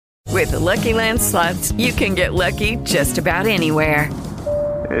With the Lucky Land Slots, you can get lucky just about anywhere.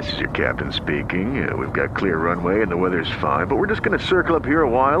 This is your captain speaking. We've got clear runway and the weather's fine, but we're just going to circle up here a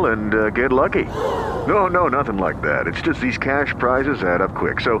while and get lucky. No, nothing like that. It's just these cash prizes add up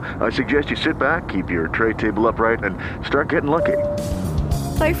quick. So I suggest you sit back, keep your tray table upright, and start getting lucky.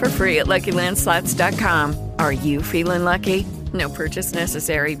 Play for free at LuckyLandSlots.com. Are you feeling lucky? No purchase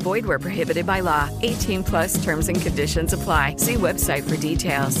necessary. Void where prohibited by law. 18 plus terms and conditions apply. See website for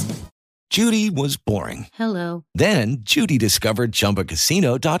details. Judy was boring. Hello. Then Judy discovered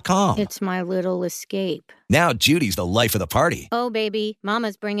ChumbaCasino.com. It's my little escape. Now Judy's the life of the party. Oh, baby,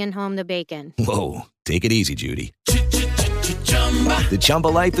 mama's bringing home the bacon. Whoa, take it easy, Judy. The Chumba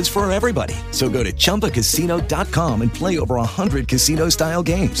life is for everybody. So go to ChumbaCasino.com and play over 100 casino-style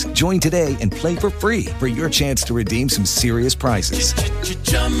games. Join today and play for free for your chance to redeem some serious prizes.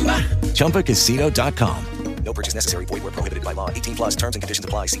 ChumbaCasino.com. No purchase necessary. Void where prohibited by law. 18 plus terms and conditions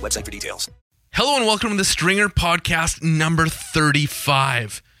apply. See website for details. Hello and welcome to the Stringer Podcast number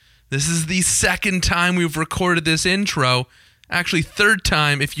 35. This is the second time we've recorded this intro. Actually, third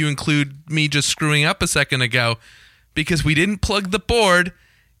time if you include me just screwing up a second ago, because we didn't plug the board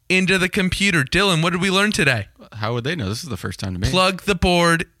into the computer. Dylan, what did we learn today? How would they know? This is the first time to me. Plug the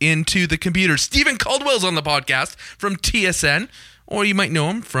board into the computer. Stephen Caldwell's on the podcast from TSN. Or you might know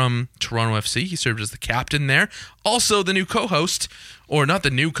him from Toronto FC. He served as the captain there. Also the new co-host, or not the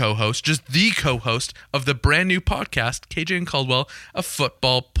new co-host, just the co-host of the brand new podcast, KJ and Caldwell, A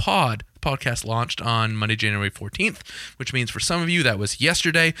Football Pod. The podcast launched on Monday, January 14th, which means for some of you that was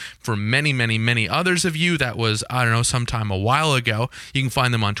yesterday. For many, many, many others of you that was, I don't know, sometime a while ago. You can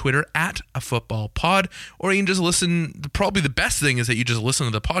find them on Twitter at A Football Pod, or you can just listen. Probably the best thing is that you just listen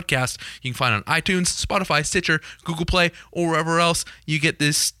to the podcast. You can find it on iTunes, Spotify, Stitcher, Google Play, or wherever else you get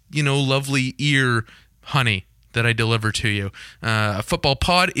this, lovely ear honey that I deliver to you. A Football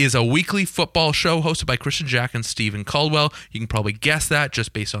Pod is a weekly football show hosted by Christian Jack and Stephen Caldwell. You can probably guess that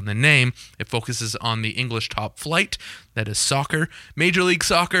just based on the name. It focuses on the English top flight, that is soccer, Major League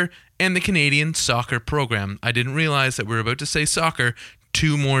Soccer, and the Canadian soccer program. I didn't realize that we were about to say soccer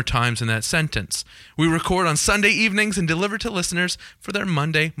 2 more times in that sentence. We record on Sunday evenings and deliver to listeners for their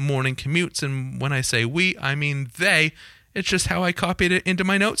Monday morning commutes. And when I say we, I mean they. It's just how I copied it into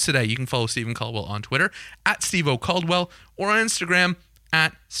my notes today. You can follow Stephen Caldwell on Twitter at Steve-O Caldwell or on Instagram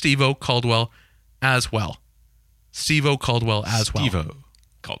at Steve-O Caldwell as well. Steve-O Caldwell as well. Steve-O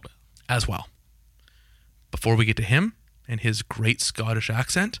Caldwell. As well. Before we get to him and his great Scottish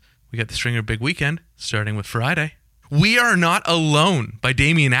accent, we got the Stringer Big Weekend starting with Friday. We Are Not Alone by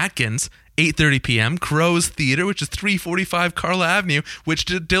Damien Atkins, 8:30 p.m. Crow's Theatre, which is 345 Carla Avenue, which,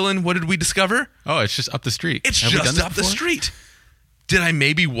 Dylan, what did we discover? Oh, it's just up the street. It's just up the street. Did I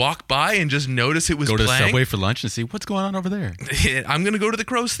maybe walk by and just notice it was playing? Go to the Subway for lunch and see what's going on over there. I'm going to go to the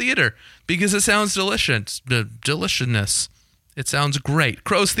Crow's Theatre because it sounds delicious. The deliciousness. It sounds great.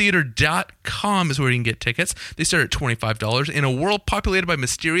 crowstheater.com is where you can get tickets. They start at $25. In a world populated by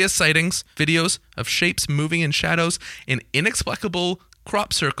mysterious sightings, videos of shapes moving in shadows, and inexplicable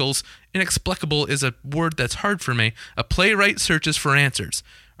crop circles. Inexplicable is a word that's hard for me. A playwright searches for answers.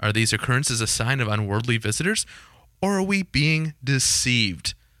 Are these occurrences a sign of unworldly visitors, or are we being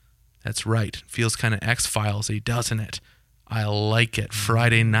deceived? That's right. Feels kind of X-Files-y, doesn't it? I like it.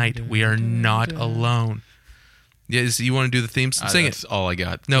 Friday night, we are not alone. Yes, you want to do the theme? Sing That's all I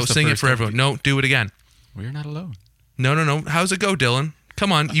got. No, sing it for everyone. No, do it again. We're not alone. No. How's it go, Dylan?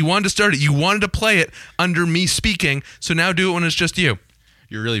 Come on. You wanted to start it. You wanted to play it under me speaking, so now do it when it's just you.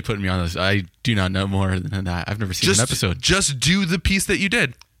 You're really putting me on this. I do not know more than that. I've never seen an episode. Just do the piece that you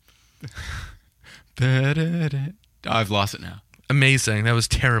did. I've lost it now. Amazing. That was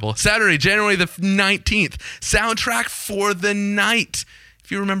terrible. Saturday, January the 19th. Soundtrack for the Night.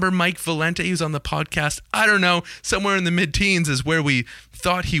 If you remember Mike Valente, he was on the podcast, I don't know, somewhere in the mid-teens is where we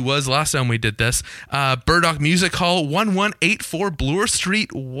thought he was last time we did this. Burdock Music Hall, 1184 Bloor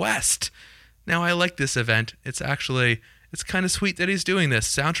Street West. Now, I like this event. It's kind of sweet that he's doing this.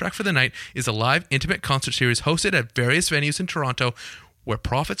 Soundtrack for the Night is a live, intimate concert series hosted at various venues in Toronto where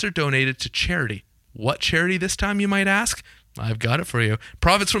profits are donated to charity. What charity this time, you might ask? I've got it for you.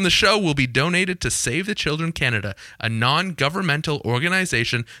 Profits from the show will be donated to Save the Children Canada, a non-governmental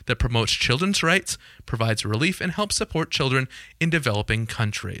organization that promotes children's rights, provides relief, and helps support children in developing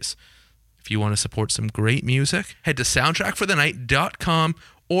countries. If you want to support some great music, head to soundtrackforthenight.com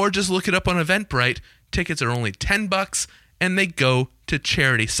or just look it up on Eventbrite. Tickets are only $10 and they go to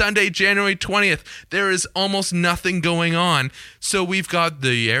charity. Sunday, January 20th, there is almost nothing going on. So we've got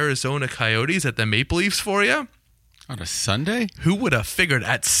the Arizona Coyotes at the Maple Leafs for you. On a Sunday? Who would have figured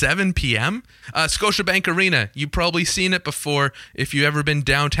at 7 p.m.? Scotiabank Arena. You've probably seen it before if you've ever been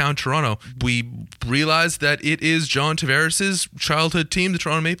downtown Toronto. We realized that it is John Tavares' childhood team, the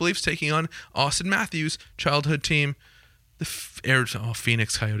Toronto Maple Leafs, taking on Austin Matthews' childhood team, the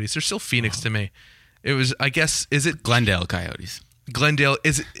Phoenix Coyotes. They're still Phoenix to me. It was, I guess, is it Glendale Coyotes. Glendale?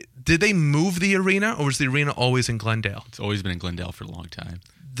 Is it? Did they move the arena, or was the arena always in Glendale? It's always been in Glendale for a long time.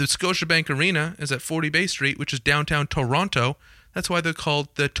 The Scotiabank Arena is at 40 Bay Street, which is downtown Toronto. That's why they're called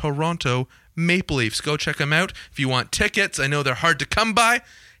the Toronto Maple Leafs. Go check them out. If you want tickets, I know they're hard to come by,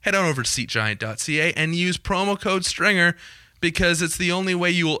 head on over to seatgiant.ca and use promo code STRINGER, because it's the only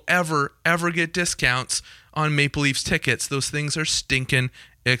way you will ever get discounts on Maple Leafs tickets. Those things are stinking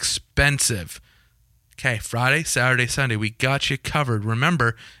expensive. Okay, Friday, Saturday, Sunday, we got you covered.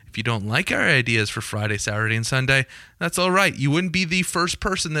 Remember, if you don't like our ideas for Friday, Saturday, and Sunday, that's all right. You wouldn't be the first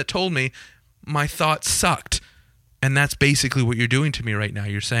person that told me my thoughts sucked. And that's basically what you're doing to me right now.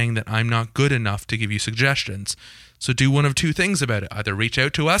 You're saying that I'm not good enough to give you suggestions. So do one of two things about it. Either reach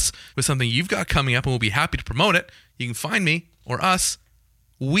out to us with something you've got coming up and we'll be happy to promote it. You can find me or us,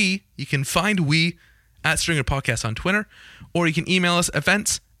 you can find we at Stringer Podcast on Twitter, or you can email us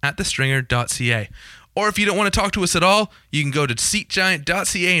events@thestringer.ca. Or if you don't want to talk to us at all, you can go to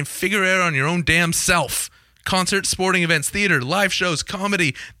seatgiant.ca and figure it out on your own damn self. Concerts, sporting events, theater, live shows,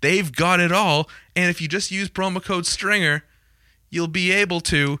 comedy, they've got it all. And if you just use promo code STRINGER, you'll be able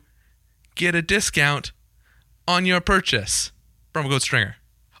to get a discount on your purchase. Promo code STRINGER.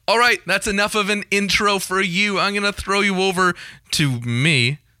 All right, that's enough of an intro for you. I'm going to throw you over to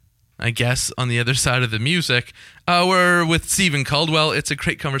me, I guess, on the other side of the music. We're with Stephen Caldwell. It's a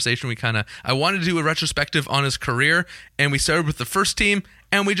great conversation. I wanted to do a retrospective on his career, and we started with the first team,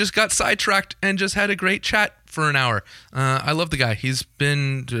 and we just got sidetracked and just had a great chat for an hour. I love the guy. He's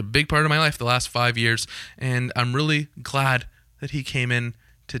been a big part of my life the last 5 years, and I'm really glad that he came in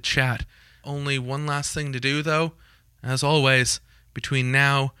to chat. Only one last thing to do, though. As always, between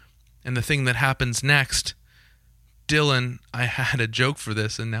now and the thing that happens next, Dylan, I had a joke for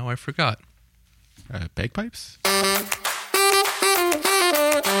this, and now I forgot. Bagpipes?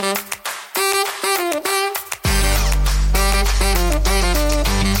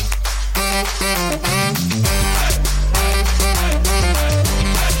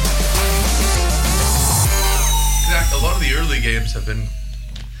 Exactly. A lot of the early games have been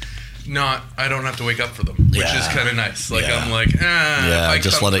I don't have to wake up for them, which is kind of nice. Like, I'm like, if I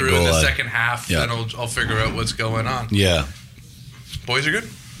just come let it through go, in the second half, then I'll figure out what's going on. Yeah. Boys are good?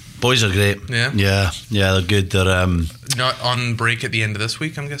 Boys are great. Yeah? Yeah, they're good. They're not on break at the end of this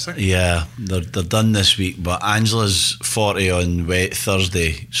week, I'm guessing? Yeah, they're done this week, but Angela's 40 on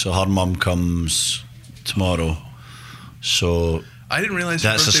Thursday, so her mum comes tomorrow. So I didn't realize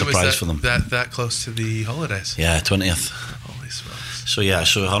that's a surprise for them. That close to the holidays. Yeah, 20th. Holy smokes. So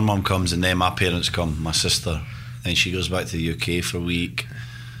her mum comes, and then my parents come, my sister. Then she goes back to the UK for a week,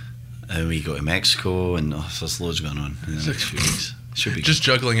 and we go to Mexico, and there's loads going on in the next few weeks. Should be just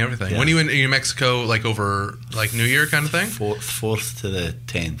juggling everything. Yeah. When are you in Mexico, like over like New Year kind of thing? 4th to the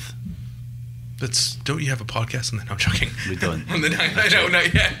 10th. Don't you have a on the? No, I'm joking. We don't. On the 9th. I know,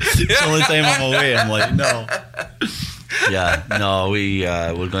 not yet. It's the only time I'm away. I'm like, no. Yeah, no,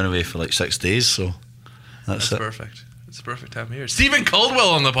 we're going away for like 6 days, so that's it. Perfect. It's the perfect time of year. Stephen Caldwell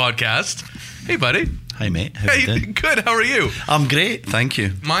on the podcast. Hey, buddy. Hi, mate. How you doing? Good. How are you? I'm great. Thank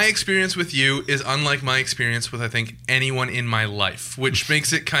you. My experience with you is unlike my experience with, I think, anyone in my life, which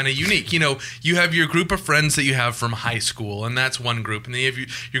makes it kind of unique. You know, you have your group of friends that you have from high school, and that's one group. And then you have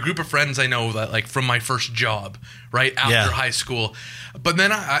your group of friends I know that, like, from my first job, right, after high school. But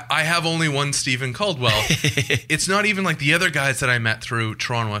then I have only one Stephen Caldwell. It's not even like the other guys that I met through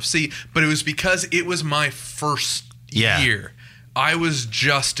Toronto FC, but it was because it was my first year. I was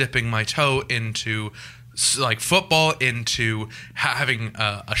just dipping my toe into like football, into having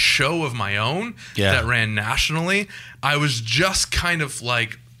a show of my own that ran nationally. I was just kind of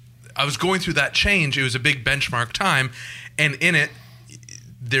like, I was going through that change. It was a big benchmark time, and in it,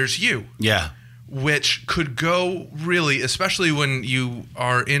 there's you. Yeah. Which could go really, especially when you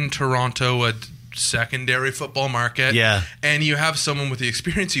are in Toronto, a secondary football market. Yeah. And you have someone with the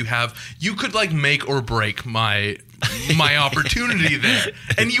experience you have, you could like make or break my opportunity there.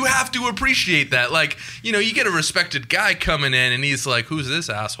 And you have to appreciate that. Like, you know, you get a respected guy coming in and he's like, who's this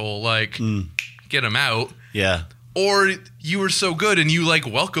asshole? Like, get him out. Yeah. Or you were so good and you like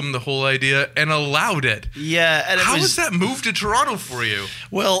welcomed the whole idea and allowed it. Yeah. And how was that move to Toronto for you?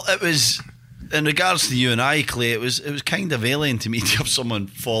 Well, it was, in regards to you and I, Clay, it was kind of alien to me to have someone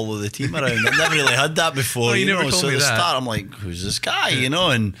follow the team around. I've never really had that before. Well, you never know. told So me at the that. start, I'm like, who's this guy? You know,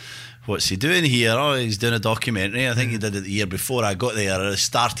 and what's he doing here? Oh, he's doing a documentary. I think he did it the year before I got there. I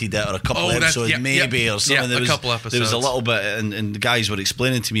started it, or a couple of episodes maybe, or something. Yeah, a couple episodes. There was a little bit, and the guys were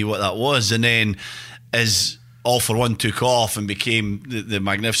explaining to me what that was. And then as All for One took off and became the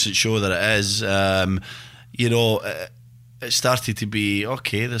magnificent show that it is, it started to be,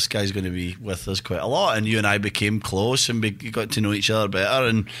 okay, this guy's going to be with us quite a lot, and you and I became close and got to know each other better,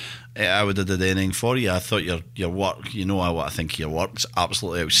 and I would have did anything for you. I thought your work, I think your work's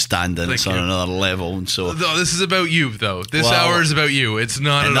absolutely outstanding. It's on another level, and so... No, this is about you, though. This hour is about you. It's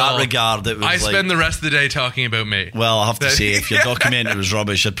not in at that all. regard, it was I spend the rest of the day talking about me. Well, I have to say, if your documentary was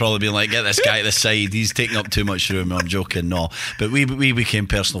rubbish, I'd probably be like, get this guy to the side. He's taking up too much room. I'm joking, no. But we became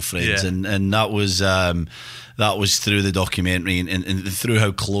personal friends, and that was... that was through the documentary and through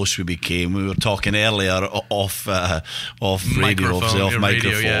how close we became. We were talking earlier off radio, off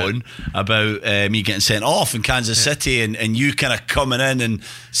microphone, about me getting sent off in Kansas City, and you kind of coming in and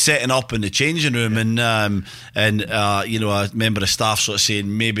setting up in the changing room, and a member of staff sort of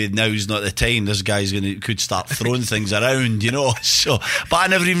saying maybe now's not the time. This guy's could start throwing things around, So, but I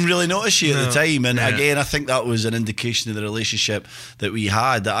never even really noticed you at the time, and again, I think that was an indication of the relationship that we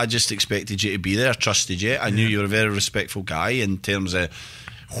had. That I just expected you to be there, trusted you. I knew you were a very respectful guy in terms of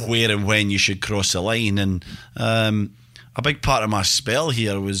where and when you should cross the line, and a big part of my spell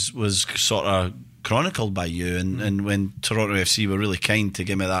here was sort of chronicled by you, and when Toronto FC were really kind to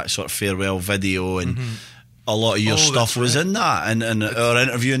give me that sort of farewell video, and a lot of your stuff was in that, and our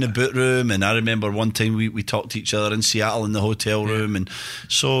interview in the boot room, and I remember one time we talked to each other in Seattle in the hotel room, and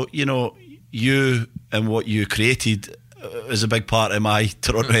so you and what you created is a big part of my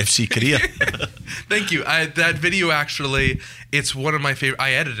Toronto FC career. Thank you. That video, actually, it's one of my favorite.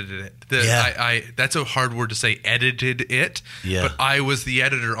 I edited it. That's a hard word to say, edited it. Yeah. But I was the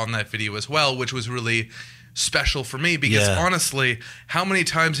editor on that video as well, which was really special for me, because honestly, how many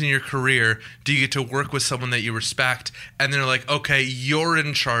times in your career do you get to work with someone that you respect, and they're like, okay, you're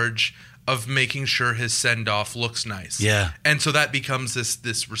in charge of making sure his send-off looks nice. Yeah. And so that becomes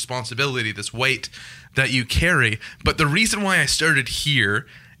this responsibility, this weight that you carry. But the reason why I started here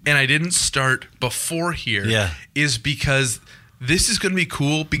and I didn't start before here is because this is going to be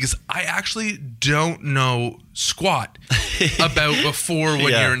cool, because I actually don't know squat about before when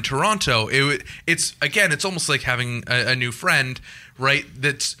you're in Toronto. It's almost like having a new friend, right?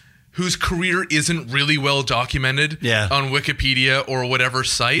 Whose career isn't really well documented on Wikipedia or whatever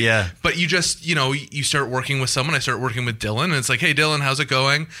site. Yeah. But you just, you start working with someone. I start working with Dylan, and it's like, hey, Dylan, how's it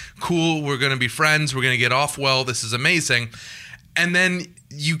going? Cool. We're going to be friends. We're going to get off well. This is amazing. And then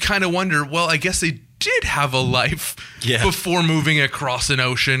you kind of wonder, well, I guess they did have a life before moving across an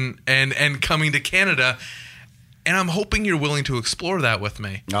ocean and coming to Canada. And I'm hoping you're willing to explore that with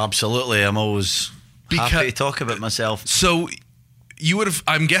me. Absolutely. I'm always happy to talk about myself. So... you would have,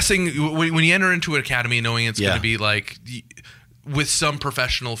 I'm guessing, when you enter into an academy knowing it's going to be like with some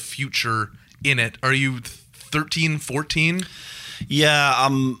professional future in it, are you 13, 14? Yeah,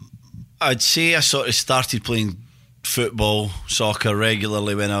 I'd say I sort of started playing football, soccer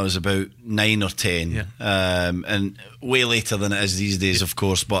regularly when I was about 9 or 10. And way later than it is these days, of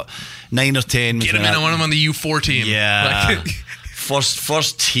course, but 9 or 10. Get him in, I want him on the U4 team. Yeah.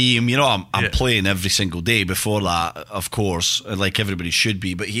 First team, I'm playing every single day before that, of course, like everybody should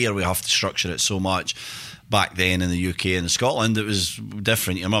be, but here we have to structure it so much. Back then in the UK and in Scotland, it was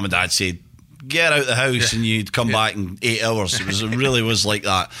different. Your mum and dad said, get out the house, and you'd come back in 8 hours. It really was like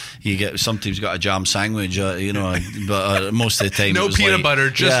that. Sometimes got a jam sandwich, but most of the time no it was peanut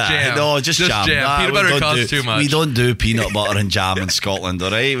butter, just jam. No, just jam. Peanut butter costs too much. We don't do peanut butter and jam in Scotland, all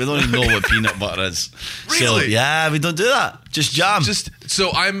right? We don't even know what peanut butter is. Really? So, we don't do that. Just jam.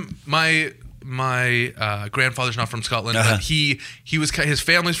 My grandfather's not from Scotland, but he was, his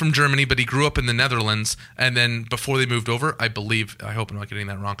family's from Germany, but he grew up in the Netherlands, and then before they moved over, I hope I'm not getting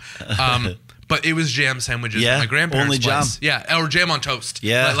that wrong, but it was jam sandwiches at my grandparents' only jam. place. Yeah, or jam on toast.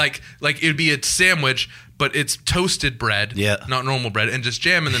 Yeah, like it'd be a sandwich, but it's toasted bread, not normal bread, and just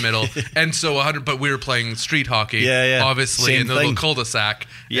jam in the middle. And so but we were playing street hockey, obviously, in the little cul-de-sac,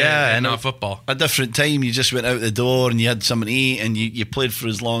 and not football. A different time, you just went out the door and you had something to eat, and you played for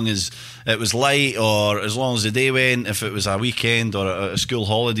as long as it was light, or as long as the day went, if it was a weekend or a school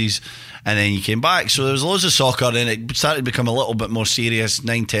holidays, and then you came back. So there was loads of soccer, and it started to become a little bit more serious,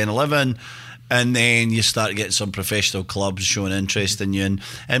 9, 10, 11, and then you start getting some professional clubs showing interest in you,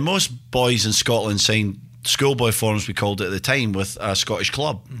 and most boys in Scotland signed schoolboy forms, we called it at the time, with a Scottish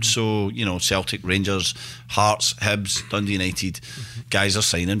club. So Celtic, Rangers, Hearts, Hibs, Dundee United, guys are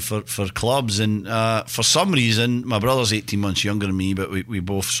signing for clubs, and for some reason, my brother's 18 months younger than me, but we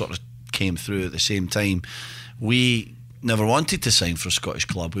both sort of came through at the same time. We never wanted to sign for a Scottish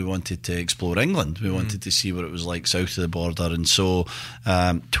club. We wanted to explore England. We wanted to see what it was like south of the border. And so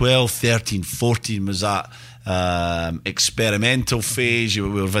 12, 13, 14 was that experimental phase. We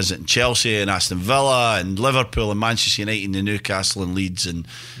were visiting Chelsea and Aston Villa and Liverpool and Manchester United and Newcastle and Leeds and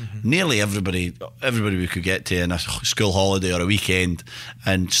nearly everybody we could get to in a school holiday or a weekend,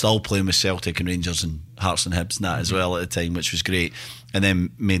 and still playing with Celtic and Rangers and Hearts and Hibs and that as well at the time, which was great. And then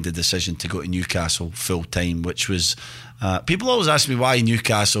made the decision to go to Newcastle full time, which was people always ask me why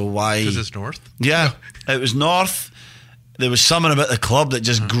Newcastle, why, because it's north. Yeah, it was north. There was something about the club that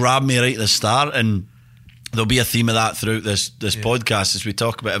just grabbed me right at the start, and there'll be a theme of that throughout this podcast as we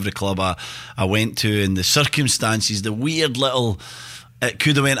talk about every club I went to and the circumstances, the weird little, it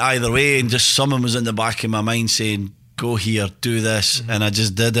could have went either way, and just someone was in the back of my mind saying, go here, do this, and I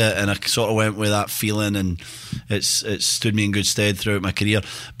just did it, and I sort of went with that feeling, and it stood me in good stead throughout my career.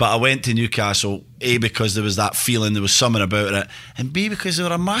 But I went to Newcastle, A, because there was that feeling, there was something about it, and B, because they were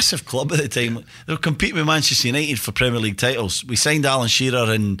a massive club at the time. They were competing with Manchester United for Premier League titles. We signed Alan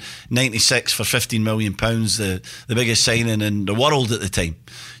Shearer in '96 for £15 million, the biggest signing in the world at the time.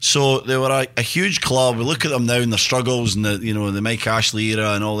 So they were a huge club. We look at them now and their struggles and the Mike Ashley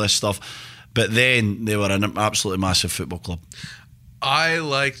era and all this stuff. But then they were an absolutely massive football club. I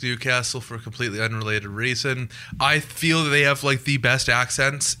like Newcastle for a completely unrelated reason. I feel that they have like the best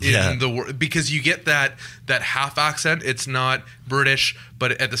accents in the world, because you get that half accent. It's not British,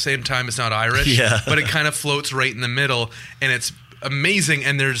 but at the same time it's not Irish. Yeah. But it kind of floats right in the middle, and it's amazing.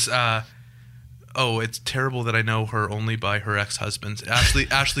 And there's it's terrible that I know her only by her ex-husband,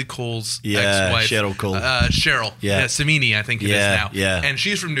 Ashley Cole's ex-wife. Cheryl Cole. Cheryl. Yeah, Samini, I think it is now. Yeah. And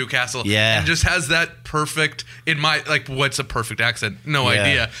she's from Newcastle. Yeah. And just has that perfect, what's a perfect accent? No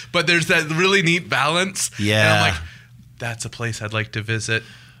idea. But there's that really neat balance. Yeah. And I'm like, that's a place I'd like to visit.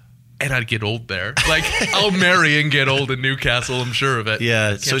 And I'd get old there. Like, I'll marry and get old in Newcastle, I'm sure of it.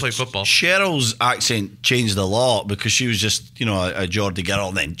 Yeah. Can't play football. Cheryl's accent changed a lot because she was just, a Geordie girl.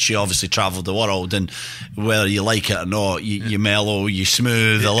 And then she obviously travelled the world. And whether you like it or not, you mellow, you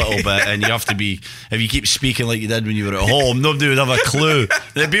smooth a little bit. And you have to be, if you keep speaking like you did when you were at home, nobody would have a clue.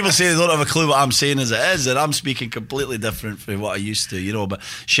 Then people say they don't have a clue what I'm saying as it is. And I'm speaking completely different from what I used to, But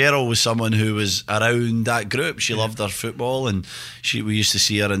Cheryl was someone who was around that group. She loved her football, and we used to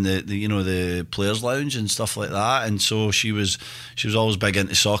see her in the players' lounge and stuff like that, and so she was always big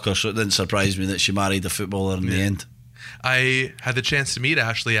into soccer, so it didn't surprise me that she married a footballer in the end. I had the chance to meet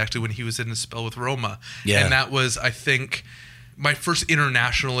Ashley actually when he was in a spell with Roma, and that was, I think, my first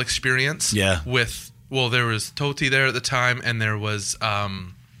international experience with, there was Totti there at the time, and there was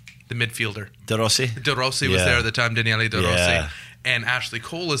the midfielder De Rossi was there at the time, Daniele De Rossi, and Ashley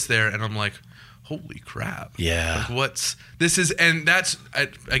Cole is there, and I'm like, holy crap. Yeah. Like, what's this is, and that's,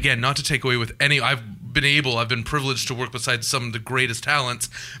 again, not to take away with any, I've been privileged to work beside some of the greatest talents,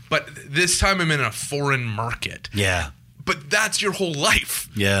 but this time I'm in a foreign market. Yeah. But that's your whole life.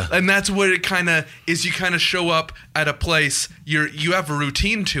 Yeah. And that's what it kind of is. You kind of show up at a place, you have a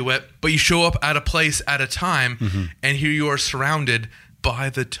routine to it, but you show up at a place at a time, and here you are surrounded by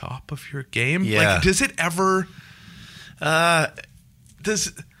the top of your game. Yeah. Like, does it ever...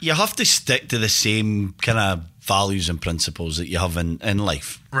 you have to stick to the same kind of values and principles that you have in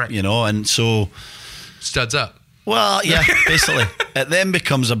life, right? And so studs up. Well, yeah, basically, it then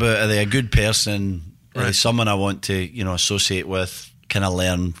becomes about, are they a good person? Are they someone I want to associate with? Can I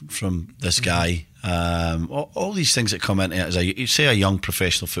learn from this guy? All these things that come into it as a young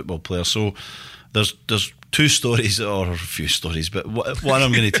professional football player. So there's two stories, or a few stories, but one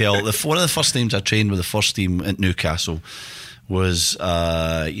I'm going to tell. One of the first times I trained with the first team at Newcastle was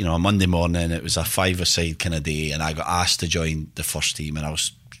a Monday morning. It was a 5-a-side kind of day, and I got asked to join the first team, and I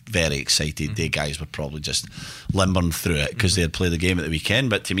was very excited. The guys were probably just limbering through it because they had played the game at the weekend,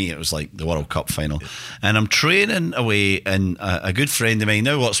 but to me it was like the World Cup final. And I'm training away, and a good friend of mine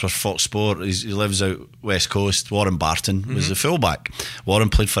now works for Fox Sport. He lives out West Coast. Warren Barton was the fullback. Warren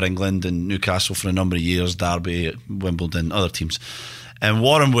played for England and Newcastle for a number of years, Derby, Wimbledon, other teams. And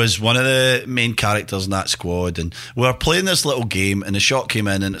Warren was one of the main characters in that squad, and we were playing this little game, and the shot came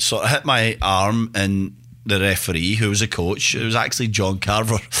in and it sort of hit my arm, and the referee, who was a coach, it was actually John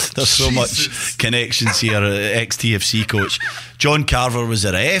Carver. There's so much connections here, ex-TFC coach. John Carver was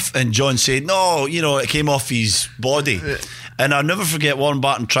a ref, and John said, no, it came off his body. And I'll never forget, Warren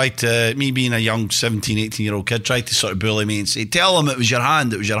Barton tried to, me being a young 17, 18-year-old kid, tried to sort of bully me and say, tell him it was your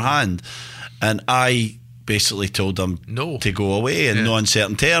hand. And I basically told him to go away in no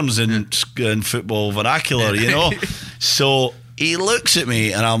uncertain terms in football vernacular, So he looks at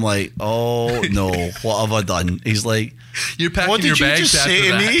me and I'm like, oh no, what have I done? He's like, you're packing what did your you bags just after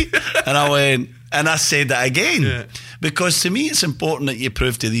say to that? me? And I went, And I said that again. Because to me, it's important that you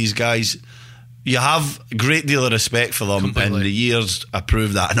prove to these guys you have a great deal of respect for them. Completely. And the years I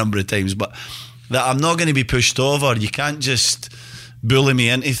proved that a number of times. But that I'm not going to be pushed over. You can't just bully me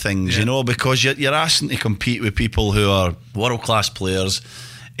into things, you know, because you're asking to compete with people who are world-class players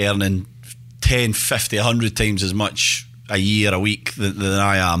earning 10, 50, 100 times as much a year, a week than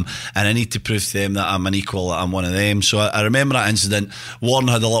I am, and I need to prove to them that I'm an equal, that I'm one of them. So I remember that incident. Warren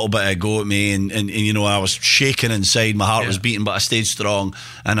had a little bit of a go at me, and you know, I was shaking inside, my heart was beating, but I stayed strong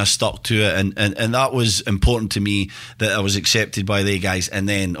and I stuck to it, and that was important to me, that I was accepted by the guys. And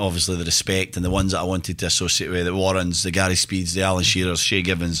then obviously the respect, and the ones that I wanted to associate with, the Warrens, the Gary Speeds, the Alan Shearers, Shea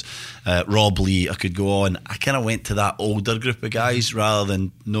Givens, Rob Lee, I could go on. I kind of went to that older group of guys rather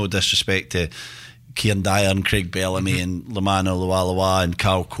than, no disrespect to Kieran Dyer and Craig Bellamy and Lamano Lualawa and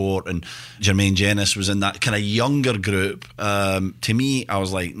Carl Court and Jermaine Jenis was in that kind of younger group. To me, I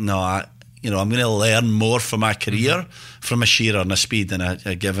was like, no, I'm going to learn more for my career from a Shearer and a Speed and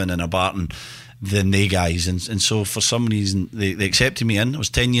a Given and a Barton than they guys. And so for some reason, they accepted me in. I was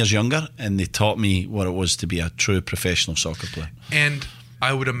 10 years younger, and they taught me what it was to be a true professional soccer player. And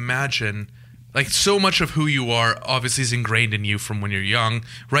I would imagine, like, so much of who you are obviously is ingrained in you from when you're young,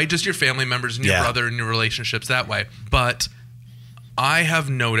 right? Just your family members and your brother and your relationships that way. But I have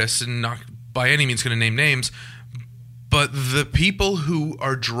noticed, and not by any means going to name names, but the people who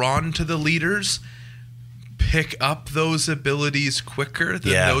are drawn to the leaders pick up those abilities quicker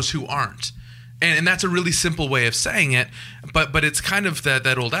than those who aren't. And that's a really simple way of saying it, but it's kind of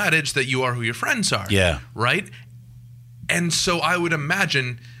that old adage that you are who your friends are, right? And so I would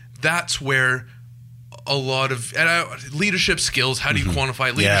imagine that's where a lot of leadership skills, how do you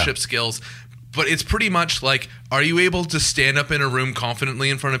quantify leadership skills? But it's pretty much like, are you able to stand up in a room confidently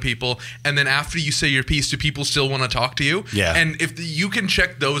in front of people, and then after you say your piece, do people still want to talk to you? And if you can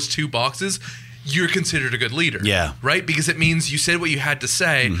check those two boxes, you're considered a good leader, right? Because it means you said what you had to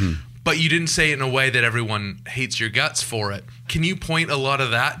say, but you didn't say it in a way that everyone hates your guts for it. Can you point a lot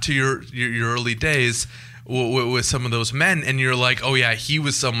of that to your early days with some of those men, and you're like, oh yeah, he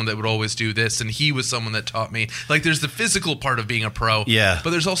was someone that would always do this, and he was someone that taught me? Like, there's the physical part of being a pro, but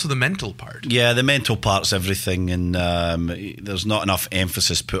there's also the mental part. The mental part's everything, and there's not enough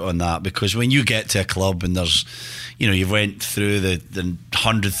emphasis put on that, because when you get to a club and there's, you went through the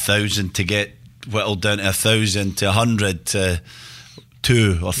 100,000 to get whittled down to 1,000 to 100 to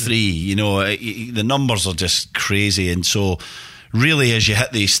 2 or 3, the numbers are just crazy. And so really, as you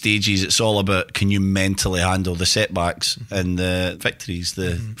hit these stages, it's all about, can you mentally handle the setbacks and the victories,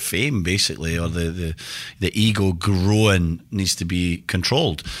 the fame, basically, or the ego growing needs to be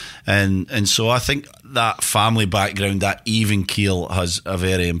controlled. And so I think that family background, that even keel, has a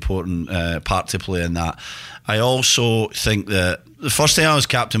very important part to play in that. I also think that the first time I was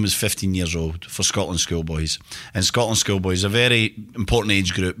captain was 15 years old for Scotland Schoolboys. And Scotland Schoolboys is a very important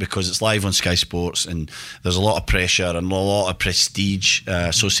age group because it's live on Sky Sports, and there's a lot of pressure and a lot of prestige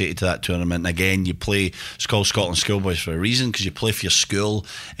associated to that tournament. And again, you play, it's called Scotland Schoolboys for a reason, because you play for your school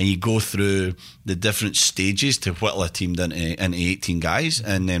and you go through the different stages to whittle a team down into 18 guys,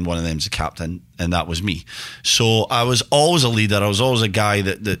 and then one of them's the captain, and that was me. So I was always a leader. I was always a guy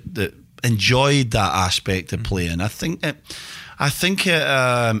that enjoyed that aspect of playing. I think it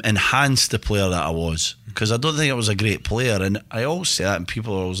enhanced the player that I was, because I don't think I was a great player, and I always say that, and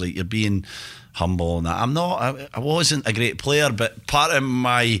people are always like, you're being humble and that. I'm not. I wasn't a great player, but part of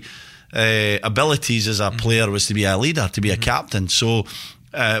my abilities as a player was to be a leader, to be a captain. So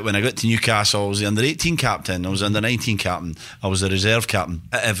when I got to Newcastle, I was the under 18 captain, I was under 19 captain, I was the reserve captain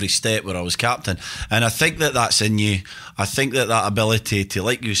at every step where I was captain. And I think that's in you. I think that ability to,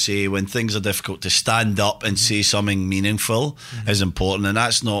 like you say, when things are difficult, to stand up and say something meaningful is important. And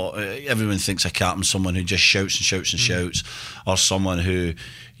that's not, everyone thinks a captain's someone who just shouts and shouts and shouts, or someone who,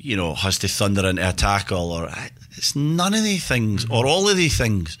 has to thunder into a tackle, or it's none of these things, or all of these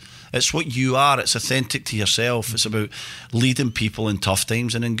things. It's what you are. It's authentic to yourself. It's about leading people in tough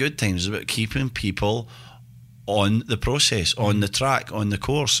times and in good times. It's about keeping people on the process, on the track, on the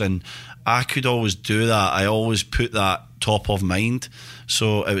course. And I could always do that. I always put that top of mind.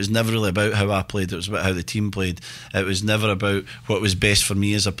 So it was never really about how I played. It was about how the team played. It was never about what was best for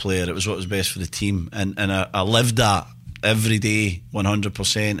me as a player. It was what was best for the team. And I lived that every day,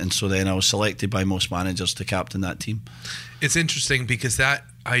 100%. And so then I was selected by most managers to captain that team. It's interesting because that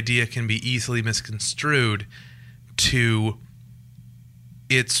idea can be easily misconstrued to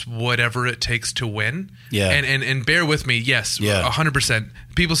it's whatever it takes to win. And bear with me, yes, 100%.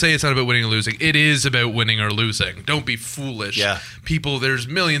 People say it's not about winning or losing. It is about winning or losing. Don't be foolish. People, there's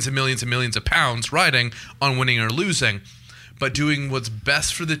millions and millions and millions of pounds riding on winning or losing, but doing what's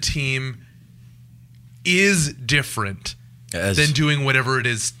best for the team is different than doing whatever it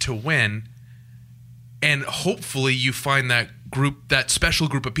is to win. And hopefully you find that group, that special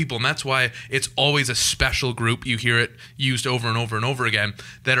group of people, and that's why it's always a special group. You hear it used over and over and over again,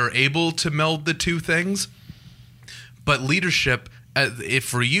 that are able to meld the two things. But leadership, if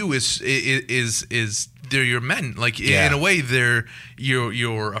for you, is they're your men. Like in a way,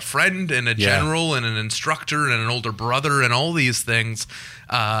 you're a friend and a general and an instructor and an older brother and all these things.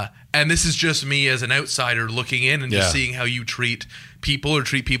 And this is just me as an outsider looking in and just seeing how you treat people or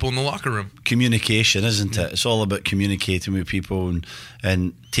treat people in the locker room. Communication, isn't it? It's all about communicating with people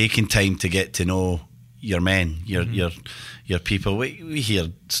and taking time to get to know your men, your people. We hear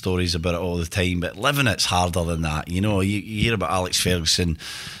stories about it all the time, but living it's harder than that. You know, you hear about Alex Ferguson,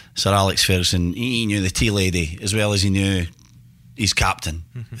 Sir Alex Ferguson. He knew the tea lady as well as he knew his captain,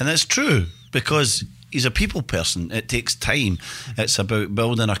 and it's true because he's a people person. It takes time. It's about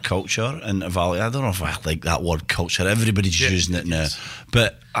building a culture and a value. I don't know if I like that word culture. Everybody's using it now.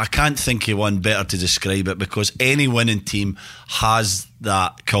 But I can't think of one better to describe it, because any winning team has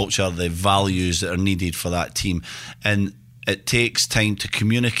that culture, the values that are needed for that team. And it takes time to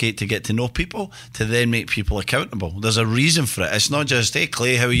communicate, to get to know people, to then make people accountable. There's a reason for it. It's not just, hey,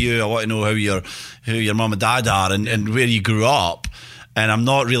 Clay, how are you? I want to know who your mum and dad are and where you grew up. And I'm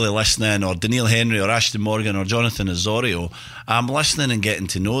not really listening, or Daniil Henry or Ashton Morgan or Jonathan Osorio. I'm listening and getting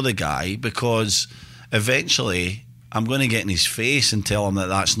to know the guy, because eventually I'm going to get in his face and tell him that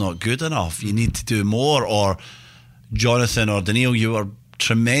that's not good enough. You need to do more. Or Jonathan or Daniil, you were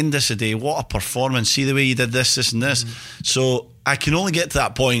tremendous today. What a performance. See the way you did this and this. So I can only get to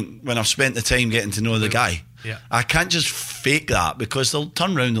that point when I've spent the time getting to know the guy. Yeah. I can't just fake that, because they'll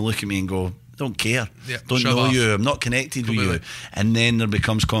turn around and look at me and go, don't care, don't know you, I'm not connected with you. And then there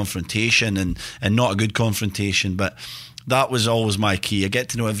becomes confrontation, and not a good confrontation. But that was always my key. I get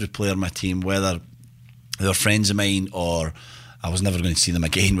to know every player on my team, whether they're friends of mine or I was never going to see them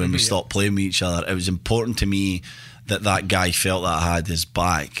again when we stopped playing with each other. It was important to me that guy felt that I had his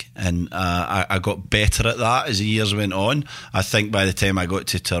back, and I got better at that as the years went on. I think by the time I got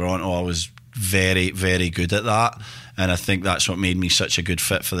to Toronto, I was very, very good at that. And I think that's what made me such a good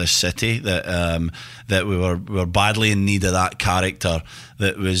fit for this city, that we were badly in need of that character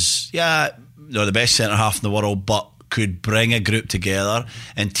that was, the best centre-half in the world, but could bring a group together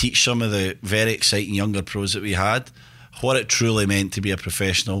and teach some of the very exciting younger pros that we had what it truly meant to be a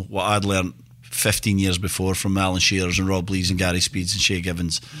professional, what I'd learned 15 years before from Alan Shearers and Rob Lees and Gary Speeds and Shea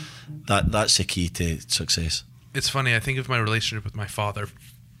Givens. That's the key to success. It's funny, I think of my relationship with my father,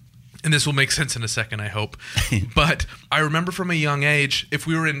 and this will make sense in a second, I hope. But I remember from a young age, if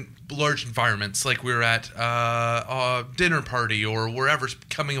we were in large environments, like we were at a dinner party or wherever,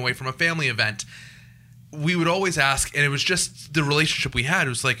 coming away from a family event, we would always ask, and it was just the relationship we had. It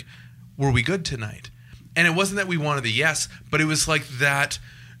was like, were we good tonight? And it wasn't that we wanted the yes, but it was like that,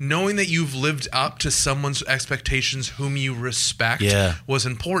 knowing that you've lived up to someone's expectations whom you respect was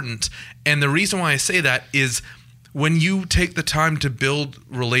important. And the reason why I say that is, when you take the time to build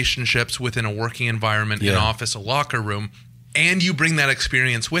relationships within a working environment, an office, a locker room, and you bring that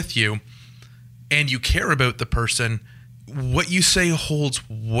experience with you, and you care about the person, what you say holds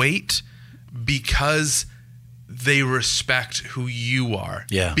weight, because they respect who you are.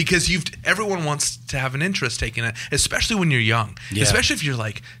 Yeah. Because everyone wants to have an interest taken in it, especially when you're young. Yeah. Especially if you're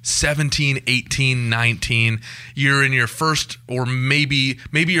like 17, 18, 19, you're in your first, or maybe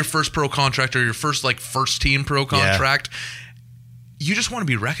your first pro contract, or your first team pro contract. You just want to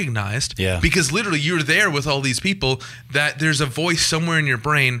be recognized, because literally you're there with all these people, that there's a voice somewhere in your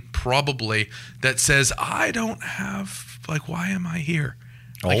brain probably that says, I don't have, why am I here?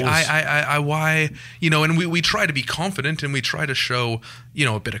 Like, why, and we try to be confident, and we try to show,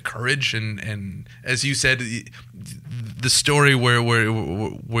 a bit of courage, and as you said, the story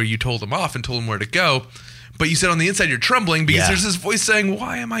where you told him off and told him where to go, but you said on the inside you're trembling because there's this voice saying,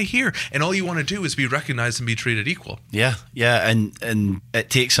 why am I here? And all you want to do is be recognized and be treated equal. Yeah, and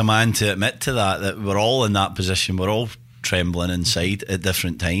it takes a man to admit to that we're all in that position. We're all trembling inside at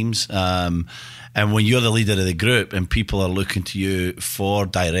different times. And when you're the leader of the group and people are looking to you for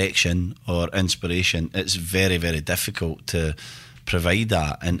direction or inspiration, it's very, very difficult to provide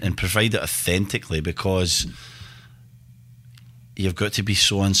that and provide it authentically, because you've got to be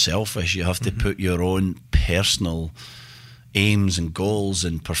so unselfish. You have to put your own personal aims and goals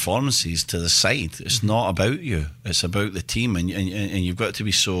and performances to the side. It's not about you. It's about the team, and you've got to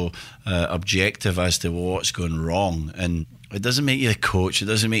be so objective as to what's going wrong. And it doesn't make you the coach, it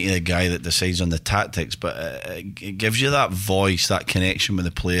doesn't make you the guy that decides on the tactics, but it gives you that voice, that connection with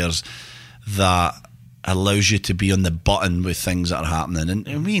the players that allows you to be on the button with things that are happening.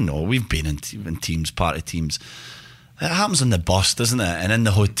 And we know, we've been in teams, party teams. It happens on the bus, doesn't it? And in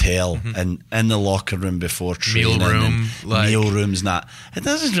the hotel, and in the locker room before training, meal rooms and that. It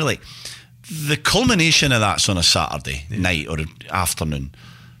doesn't really. The culmination of that's on a Saturday night or afternoon.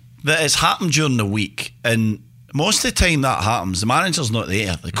 But it's happened during the week, and most of the time that happens, the manager's not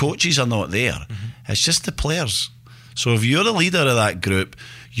there, the coaches are not there. It's just the players. So if you're the leader of that group,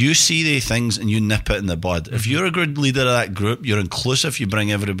 you see the things and you nip it in the bud. If you're a good leader of that group, you're inclusive, you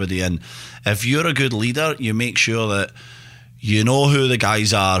bring everybody in. If you're a good leader, you make sure that you know who the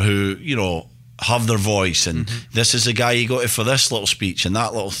guys are who, you know, have their voice, and this is the guy you go to for this little speech and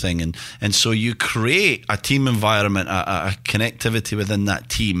that little thing, and so you create a team environment, a connectivity within that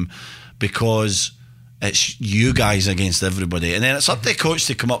team, because it's you guys against everybody, and then it's up to the coach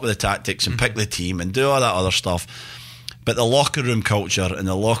to come up with the tactics and pick the team and do all that other stuff. But the locker room culture and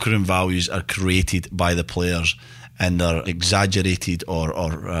the locker room values are created by the players, and they're exaggerated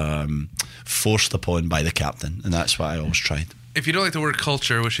or forced upon by the captain, and that's what I always tried. If you don't like the word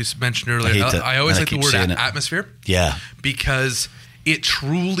culture, which you mentioned earlier, I always like the word atmosphere. Yeah. Because it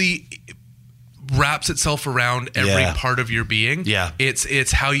truly wraps itself around every part of your being. Yeah.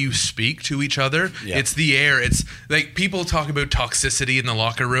 It's how you speak to each other. Yeah. It's the air. It's like people talk about toxicity in the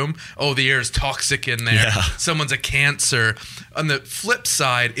locker room. Oh, the air is toxic in there. Yeah. Someone's a cancer. On the flip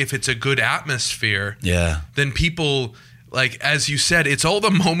side, if it's a good atmosphere, then people... Like, as you said, it's all the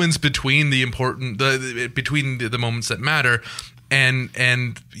moments between the moments that matter,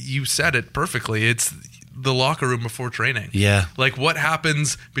 and you said it perfectly. It's the locker room before training. Yeah. Like, what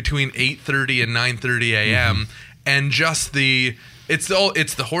happens between 8:30 and 9:30 a.m. and just it's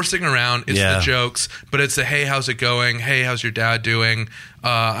the horsing around, it's the jokes, but it's the, hey, how's it going? Hey, how's your dad doing?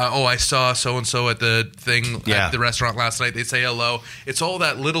 I saw so-and-so at the thing at the restaurant last night. They say hello. It's all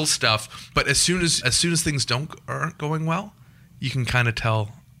that little stuff. But as soon as things aren't going well, you can kind of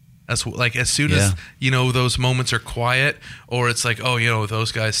tell. As soon as, you know, those moments are quiet, or it's like, oh, you know,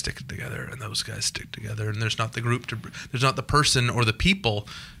 those guys stick together and those guys stick together, and there's not the person or the people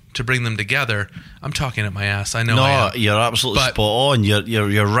to bring them together. I'm talking at my ass. I know. No, you're absolutely spot on.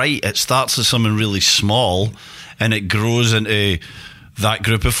 You're right. It starts as something really small, and it grows into that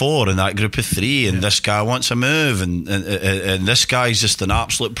group of 4 and that group of 3, and this guy wants a move, and this guy's just an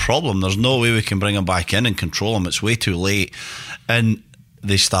absolute problem. There's no way we can bring him back in and control him. It's way too late. And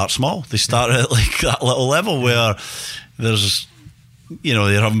they start small. They start at like that little level where there's, you know,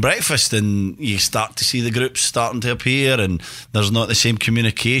 they're having breakfast and you start to see the groups starting to appear, and there's not the same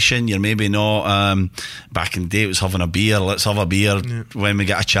communication. You're maybe not, back in the day it was having a beer, let's have a beer when we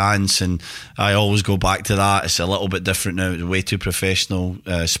get a chance, and I always go back to that. It's a little bit different now. It's way too professional,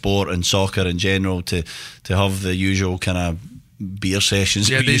 sport and soccer in general to have the usual kind of beer sessions.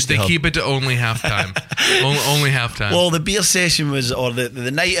 Yeah, they keep it to only halftime. only halftime. Well, the beer session was, or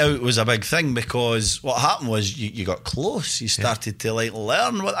the night out was a big thing, because what happened was you got close. You started to like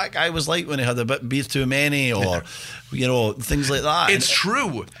learn what that guy was like when he had a bit beer too many, or you know, things like that. It's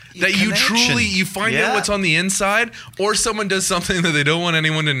true that you find out what's on the inside, or someone does something that they don't want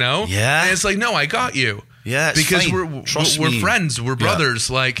anyone to know. Yeah, and it's like, no, I got you. Yeah, because we're friends, we're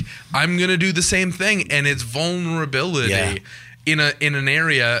brothers. Like, I'm gonna do the same thing, and it's vulnerability in an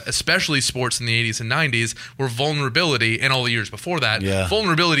area, especially sports in the 80s and 90s, where vulnerability, and all the years before that,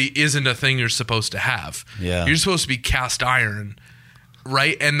 vulnerability isn't a thing you're supposed to have. Yeah, you're supposed to be cast iron,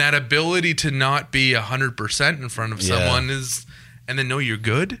 right? And that ability to not be 100% in front of someone is, and then know you're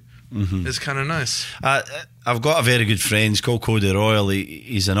good. Is kind of nice. I've got a very good friend. He's called Cody Royal.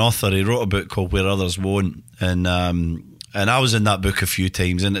 He's an author. He wrote a book called Where Others Won't, and I was in that book a few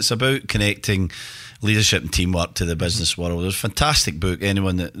times, and it's about connecting leadership and teamwork to the business world. It's a fantastic book,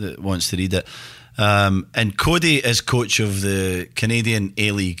 anyone that wants to read it. And Cody is coach of the Canadian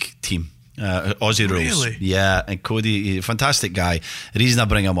A-League team, Aussie Rules. Really? Yeah, and Cody, he's a fantastic guy. The reason I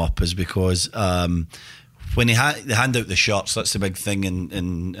bring him up is because when they hand out the shirts, that's the big thing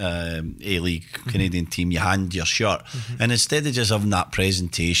in A-League Canadian team. You hand your shirt, and instead of just having that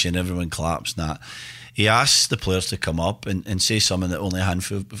presentation, everyone claps and that, he asks the players to come up and say something that only a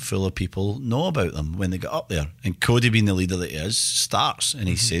handful of people know about them when they get up there. And Cody, being the leader that he is, starts and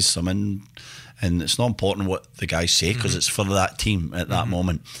he says something, and it's not important what the guys say, because it's for that team at that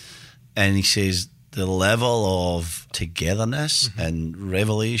moment. And he says the level of togetherness and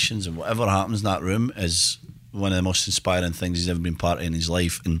revelations and whatever happens in that room is one of the most inspiring things he's ever been part of in his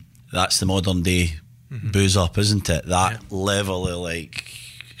life. And that's the modern day booze up, isn't it? That level of like,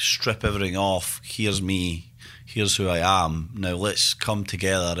 strip everything off, here's me, here's who I am, now let's come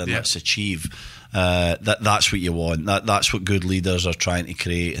together and let's achieve. That's what you want. That's what good leaders are trying to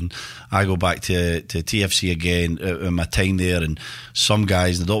create. And I go back to TFC again in my time there, and some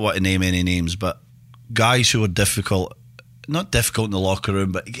guys, I don't want to name any names, but guys who were difficult, not difficult in the locker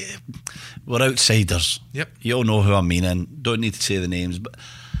room, but we're outsiders. Yep. You all know who I mean, and don't need to say the names, but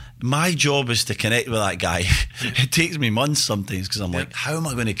my job is to connect with that guy. It takes me months sometimes because I'm like, how am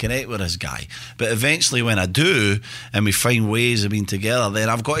I going to connect with this guy? But eventually when I do, and we find ways of being together, then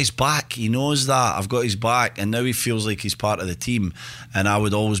I've got his back. He knows that. I've got his back, and now he feels like he's part of the team. And I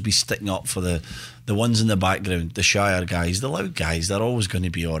would always be sticking up for the ones in the background, the shyer guys, the loud guys. They're always going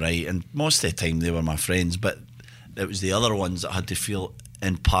to be all right. And most of the time they were my friends, but it was the other ones that had to feel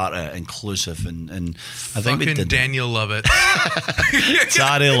part of inclusive, and I think we did. Danny Lovitz.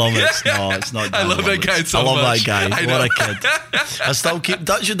 Danny Lovitz. No, it's not. I love that guy so much. I love that guy. What a kid. I still keep in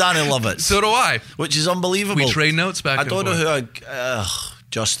touch with Danny Lovitz. So do I. Which is unbelievable. We trade notes back. I don't know who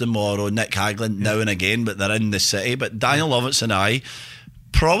Justin Morrow, Nick Hagland now and again, but they're in the city. But Daniel Lovitz and I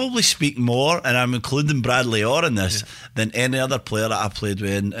probably speak more, and I'm including Bradley Orr in this, than any other player that I played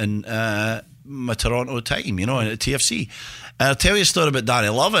with in my Toronto time, at TFC. And I'll tell you a story about Danny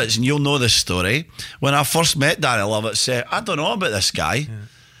Lovitz, and you'll know this story. When I first met Danny Lovitz, said, I don't know about this guy. Yeah.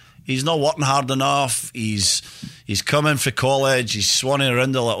 He's not working hard enough. He's coming for college. He's swanning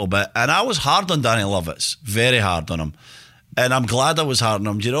around a little bit. And I was hard on Danny Lovitz, very hard on him. And I'm glad I was hard on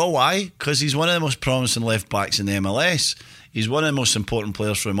him. Do you know why? Because he's one of the most promising left backs in the MLS. He's one of the most important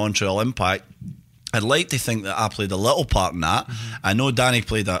players for Montreal Impact. I'd like to think that I played a little part in that. Mm-hmm. I know Danny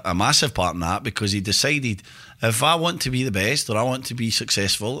played a massive part in that, because he decided, if I want to be the best, or I want to be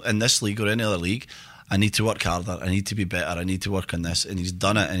successful in this league or any other league, I need to work harder, I need to be better, I need to work on this. And he's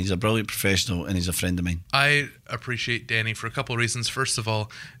done it, and he's a brilliant professional, and he's a friend of mine. I appreciate Danny for a couple of reasons. First of all,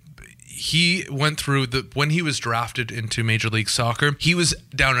 he went through when he was drafted into Major League Soccer, he was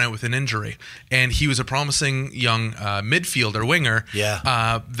down and out with an injury, and he was a promising young midfielder, winger,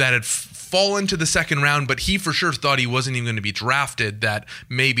 that had fallen to the second round, but he for sure thought he wasn't even going to be drafted, that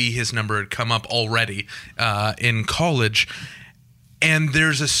maybe his number had come up already in college. And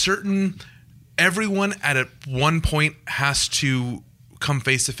there's a certain, everyone at one point has to come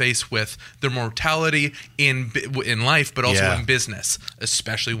face to face with their mortality in life, but also in business,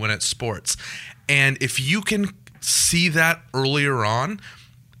 especially when it's sports. And if you can see that earlier on,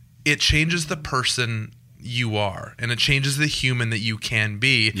 it changes the person you are, and it changes the human that you can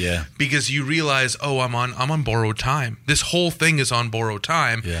be. Yeah. Because you realize, I'm on borrowed time. This whole thing is on borrowed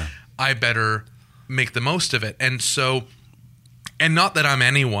time. Yeah. I better make the most of it. And so, and not that I'm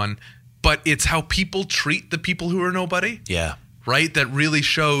anyone, but it's how people treat the people who are nobody. Yeah. Right? That really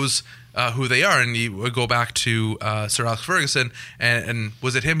shows who they are. And you go back to Sir Alex Ferguson, and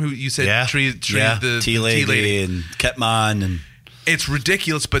was it him who you said treated the T-Lady and Kitman, and it's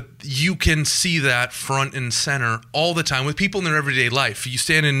ridiculous, but you can see that front and center all the time with people in their everyday life. You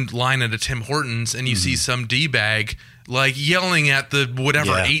stand in line at a Tim Hortons and you see some D-bag like yelling at the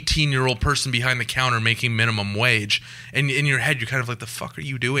 18-year-old person behind the counter making minimum wage, and in your head you're kind of like, the fuck are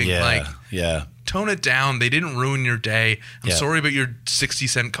you doing? Tone it down. They didn't ruin your day. I'm sorry about your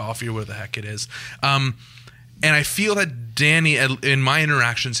 60-cent coffee or whatever the heck it is. And I feel that Danny, in my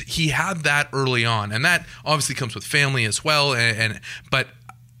interactions, he had that early on, and that obviously comes with family as well. But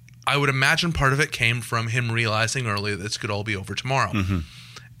I would imagine part of it came from him realizing early that this could all be over tomorrow,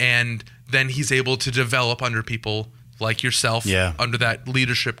 and then he's able to develop under people like yourself, under that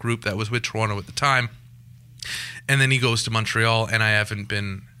leadership group that was with Toronto at the time. And then he goes to Montreal, and I haven't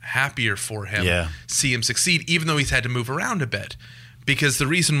been happier for him, see him succeed, even though he's had to move around a bit. Because one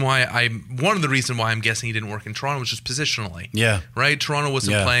of the reasons why I'm guessing he didn't work in Toronto was just positionally. Yeah. Right? Toronto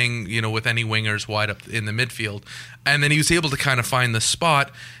wasn't playing, with any wingers wide up in the midfield. And then he was able to kind of find the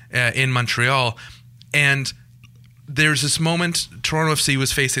spot in Montreal. And there's this moment, Toronto FC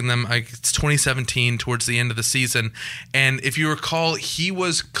was facing them, it's 2017, towards the end of the season. And if you recall, he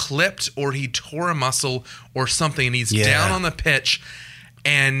was clipped or he tore a muscle or something, and he's down on the pitch,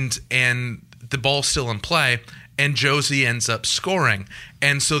 and the ball's still in play. And Josie ends up scoring.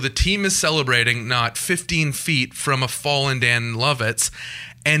 And so the team is celebrating not 15 feet from a fallen Dan Lovitz.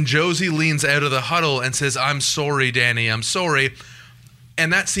 And Josie leans out of the huddle and says, "I'm sorry, Danny, I'm sorry."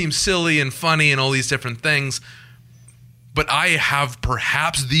 And that seems silly and funny and all these different things. But I have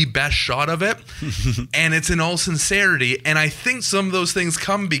perhaps the best shot of it. And it's in all sincerity. And I think some of those things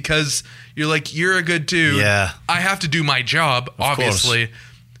come because you're like, you're a good dude. Yeah. I have to do my job, obviously.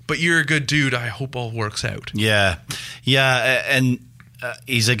 But you're a good dude. I hope all works out. Yeah. And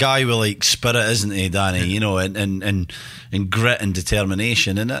he's a guy with like spirit, isn't he, Danny? You know, and grit and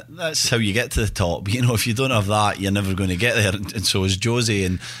determination, and that's how you get to the top. You know, if you don't have that, you're never going to get there. And so is Josie,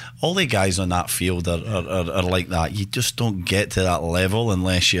 and all the guys on that field are like that. You just don't get to that level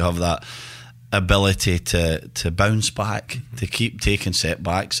unless you have that ability to bounce back, to keep taking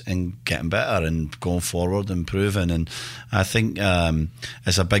setbacks and getting better and going forward, improving. And I think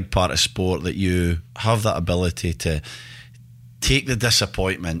it's a big part of sport that you have that ability to take the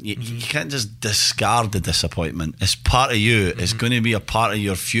disappointment. You can't just discard the disappointment. It's part of you. It's going to be a part of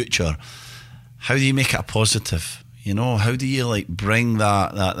your future. How do you make it a positive? You know, how do you like bring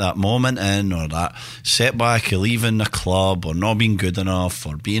that moment in, or that setback of leaving the club, or not being good enough,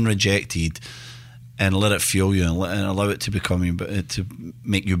 or being rejected, and let it fuel you and allow it to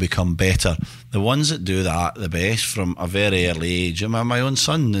make you become better? The ones that do that the best from a very early age. My own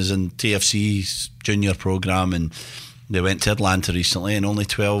son is in TFC's junior program, and they went to Atlanta recently, and only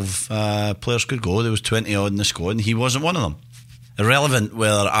 12 players could go. There was 20 odd in the squad, and he wasn't one of them. Irrelevant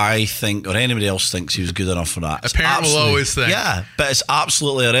whether I think or anybody else thinks he was good enough for that. A parent will always think. Yeah, but it's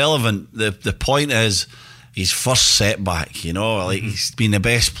absolutely irrelevant. The point is his first setback, you know, like he's been the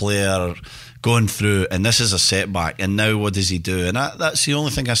best player going through, and this is a setback, and now what does he do? And that's the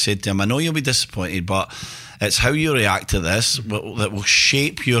only thing I said to him. I know you'll be disappointed, but it's how you react to this that will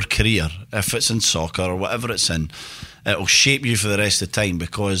shape your career. If it's in soccer or whatever it's in, it will shape you for the rest of the time,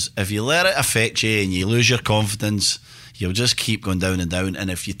 because if you let it affect you and you lose your confidence, you'll just keep going down and down.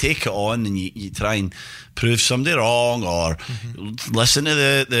 And if you take it on and you try and prove somebody wrong, or listen to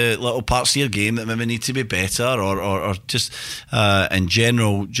the little parts of your game that maybe need to be better, or just in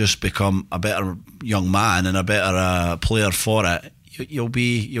general just become a better young man and a better player for it, you'll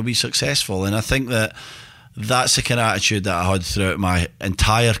be successful. And I think that's the kind of attitude that I had throughout my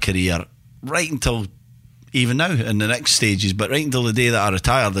entire career, right until even now in the next stages, but right until the day that I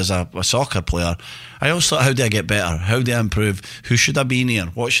retired as a soccer player. I always thought, how do I get better? How do I improve? Who should I be near?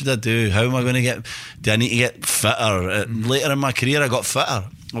 What should I do? How am I going to get? Do I need to get fitter? Later in my career I got fitter.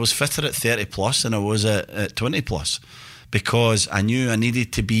 I was fitter at 30 plus than I was at 20 plus, because I knew I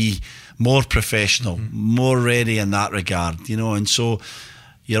needed to be more professional, more ready in that regard, you know. And so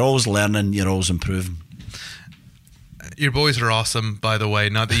you're always learning, you're always improving. Your boys are awesome, by the way.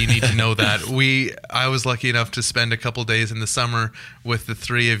 Not that you need to know that. I was lucky enough to spend a couple days in the summer with the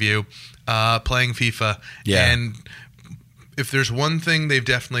three of you playing FIFA. Yeah. And if there's one thing they've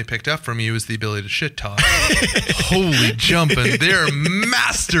definitely picked up from you, is the ability to shit talk. Holy jumping. They're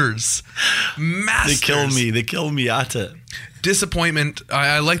masters. They kill me at it. Disappointment.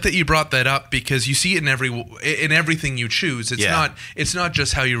 I like that you brought that up, because you see it in everything you choose. It's not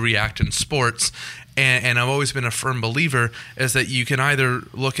just how you react in sports. And I've always been a firm believer is that you can either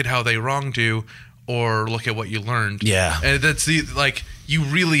look at how they wronged you or look at what you learned. Yeah. And that's you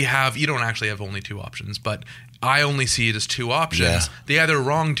don't actually have only two options, but I only see it as two options. Yeah. They either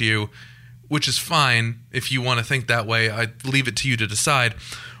wronged you, which is fine if you want to think that way. I leave it to you to decide,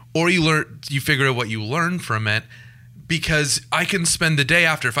 or you figure out what you learned from it. Because I can spend the day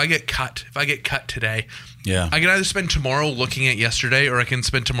after, if I get cut today, yeah, I can either spend tomorrow looking at yesterday, or I can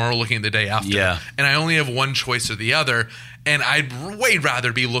spend tomorrow looking at the day after. Yeah. And I only have one choice or the other, and I'd way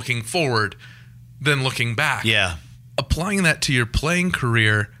rather be looking forward than looking back. Yeah. Applying that to your playing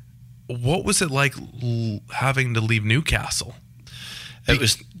career, what was it like having to leave Newcastle? It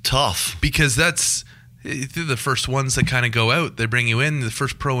was tough. Because they're the first ones that kind of go out. They bring you in, the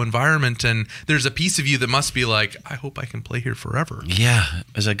first pro environment, and there's a piece of you that must be like, I hope I can play here forever. Yeah,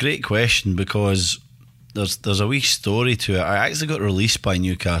 it's a great question, because there's a wee story to it. I actually got released by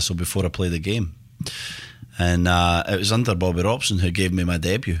Newcastle before I played the game, and it was under Bobby Robson who gave me my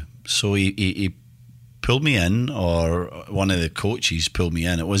debut. So he pulled me in, or one of the coaches pulled me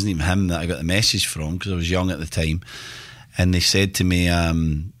in. It wasn't even him that I got the message from, because I was young at the time, and they said to me,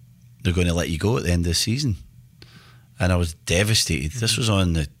 they're going to let you go at the end of the season. And I was devastated. This was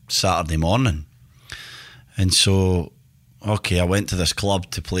on the Saturday morning. And so, okay, I went to this club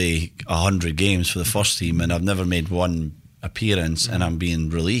to play 100 games for the first team, and I've never made one appearance, and I'm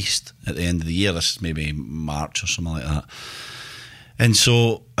being released at the end of the year. This is maybe March or something like that. And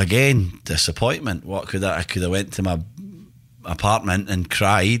so, again, disappointment. I could have went to my apartment and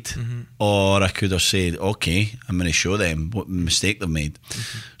cried, or I could have said, okay, I'm going to show them what mistake they've made.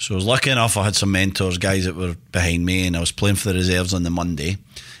 So I was lucky enough, I had some mentors, guys that were behind me, and I was playing for the reserves on the Monday,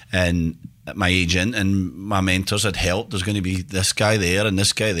 and my agent and my mentors had helped. There's going to be this guy there and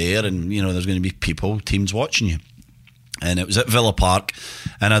this guy there, and you know, there's going to be teams watching you. And it was at Villa Park,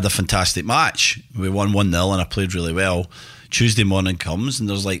 and I had a fantastic match. We won 1-0 and I played really well. Tuesday morning comes, and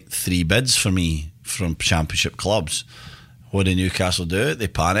there's like 3 bids for me from championship clubs. What do Newcastle do? They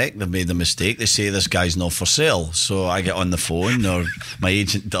panic. They've made the mistake. They say this guy's not for sale. So I get on the phone, or my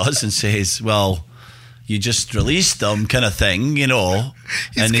agent does, and says, well, you just released him, kind of thing, you know.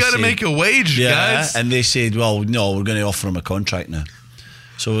 He's got to make a wage, guys. And they said, well, no, we're going to offer him a contract now.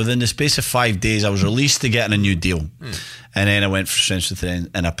 So within the space of 5 days, I was released to getting a new deal. And then I went for strength with strength,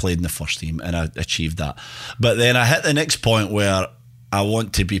 and I played in the first team, and I achieved that. But then I hit the next point where I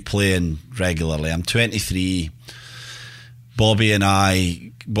want to be playing regularly. I'm 23. Bobby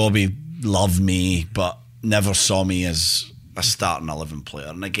loved me, but never saw me as a starting 11 player.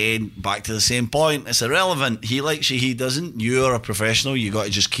 And again, back to the same point, it's irrelevant. He likes you, he doesn't. You're a professional. You got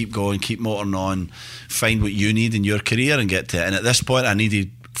to just keep going, keep motoring on, find what you need in your career and get to it. And at this point, I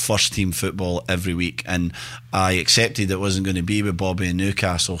needed first team football every week, and I accepted it wasn't going to be with Bobby in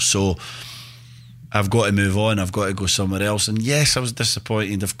Newcastle. So I've got to move on. I've got to go somewhere else. And yes, I was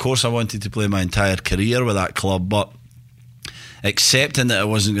disappointed. Of course, I wanted to play my entire career with that club, but accepting that it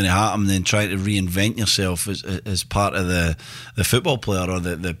wasn't going to happen, and then trying to reinvent yourself as part of the football player, or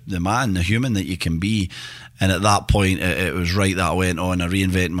the man, the human that you can be. And at that point, it was right that I went on. I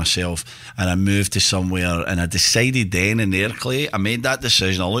reinvented myself, and I moved to somewhere, and I decided then in the Clay, I made that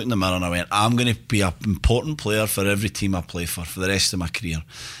decision. I looked in the mirror and I went, I'm going to be an important player for every team I play for the rest of my career.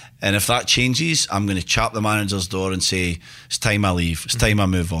 And if that changes, I'm going to chap the manager's door and say, it's time I leave, it's time I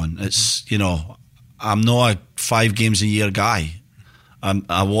move on. It's, you know, I'm not a 5 games a year guy.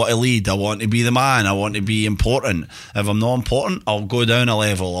 I want to lead. I want to be the man. I want to be important. If I'm not important, I'll go down a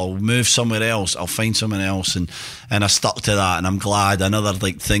level. I'll move somewhere else. I'll find someone else. And I stuck to that, and I'm glad. Another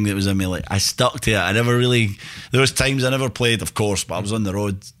thing that was in me, I stuck to it. I never really, there was times I never played, of course, but I was on the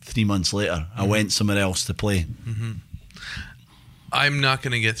road 3 months later. I went somewhere else to play. I'm not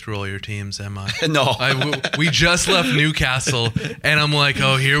going to get through all your teams, am I? No. We just left Newcastle, and I'm like,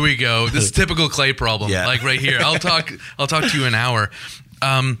 oh, here we go. This is typical Clay problem. Yeah. Like right here. I'll talk to you an hour.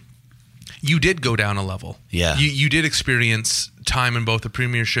 You did go down a level. Yeah. You did experience time in both the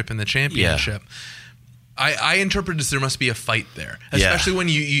Premiership and the Championship. Yeah. I interpret as there must be a fight there, especially when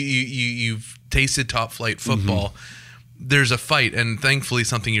you've tasted top flight football. There's a fight, and thankfully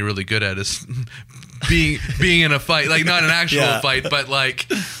something you're really good at is being in a fight, like not an actual fight,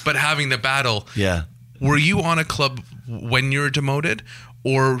 but having the battle. Yeah. Were you on a club when you were demoted,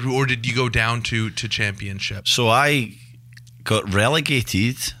 or did you go down to Championship? So I got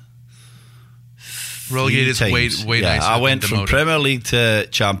relegated. Relegated is way nicer. I went from Premier League to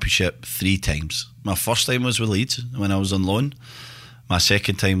Championship 3 times. My first time was with Leeds when I was on loan. My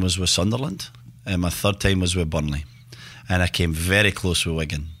second time was with Sunderland, and my third time was with Burnley. And I came very close with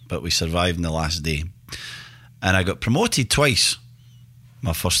Wigan, but we survived in the last day. And I got promoted twice.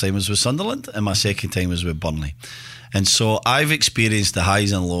 My first time was with Sunderland, and my second time was with Burnley. And so I've experienced the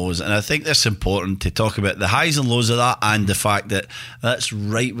highs and lows, and I think that's important to talk about the highs and lows of that, and the fact that that's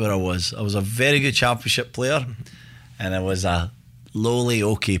right where I was. I was a very good Championship player, and I was a lowly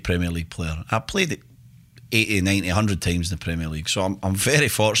okay Premier League player. I played it 80, 90, 100 times in the Premier League, so I'm very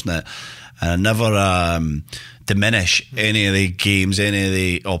fortunate, and I never diminish any of the games, any of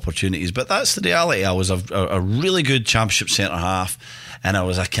the opportunities. But that's the reality. I was a really good Championship centre-half, and I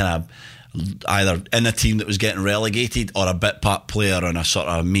was a kind of either in a team that was getting relegated or a bit part player on a sort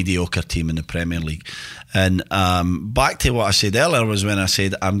of mediocre team in the Premier League. And back to what I said earlier was when I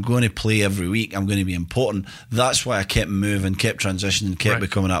said I'm going to play every week, I'm going to be important. That's why I kept moving, kept transitioning, kept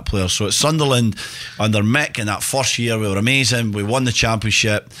becoming that player. So at Sunderland under Mick in that first year, we were amazing. We won the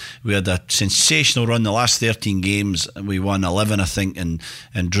Championship. We had a sensational run the last 13 games. We won 11 I think, and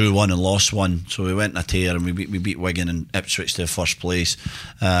drew 1 and lost 1. So we went in a tear, and we beat Wigan and Ipswich to first place.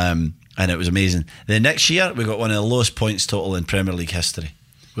 And it was amazing. The next year we got one of the lowest points total in Premier League history.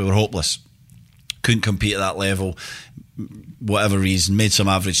 We were hopeless. Couldn't compete at that level, whatever reason, made some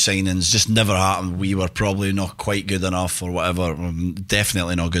average signings, just never happened. We were probably not quite good enough or whatever,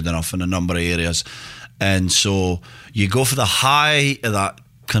 definitely not good enough in a number of areas. And so you go for the high of that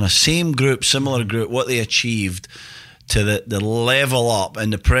kind of same group, similar group, what they achieved, to the level up.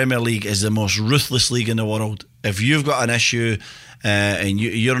 And the Premier League is the most ruthless league in the world. If you've got an issue and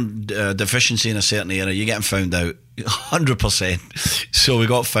you're deficiency in a certain area, you're getting found out 100%. So we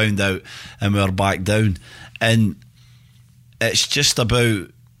got found out, and we were back down. And it's just about,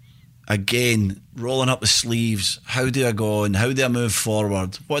 again, rolling up the sleeves. How do I go on? How do I move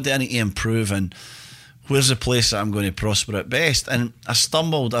forward? What do I need to improve in? Where's the place that I'm going to prosper at best? And I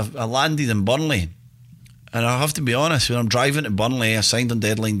stumbled. I landed in Burnley. And I have to be honest, when I'm driving to Burnley, I signed on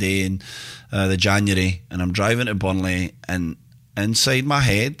deadline day in the January, and I'm driving to Burnley, and inside my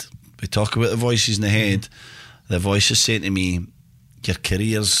head, we talk about the voices in the head, the voice is saying to me, your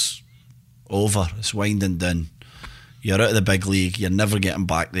career's over, it's winding down, You're out of the big league. You're never getting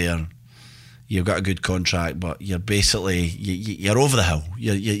back there. You've got a good contract, but you're basically you're over the hill.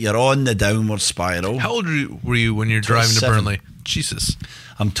 You're on the downward spiral. How old were you when you're driving to Burnley? Jesus.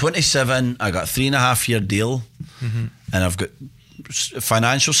 I'm 27. I got a 3.5 year deal, and I've got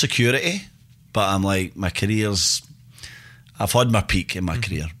financial security. But I'm like, my career's. I've had my peak in my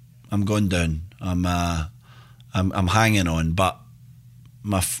career. I'm going down. I'm hanging on, but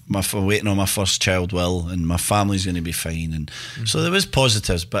I'm waiting on my first child, and my family's going to be fine. And so there was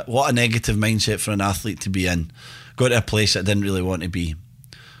positives, but what a negative mindset for an athlete to be in. Go to a place I didn't really want to be.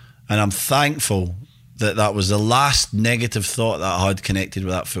 And I'm thankful that was the last negative thought that I had connected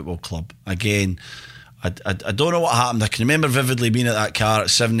with that football club. Again, I don't know what happened. I can remember vividly being at that car at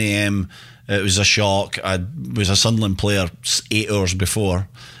 7 a.m. It was a shock. I was a Sunderland player 8 hours before.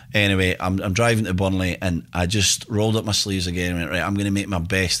 Anyway, I'm driving to Burnley, and I just rolled up my sleeves again and went, right, I'm going to make my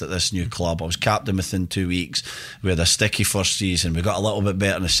best at this new club. I was captain within 2 weeks. We had a sticky first season. We got a little bit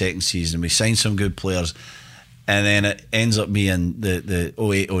better in the second season. We signed some good players. And then it ends up being the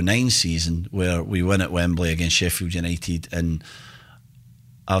 08-09 season where we win at Wembley against Sheffield United. And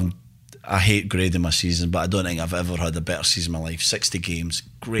I hate grading my season, but I don't think I've ever had a better season in my life. 60 games,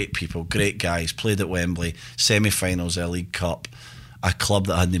 great people, great guys, played at Wembley, semi-finals of the League Cup. A club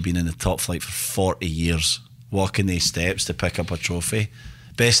that hadn't been in the top flight for 40 years, walking these steps to pick up a trophy.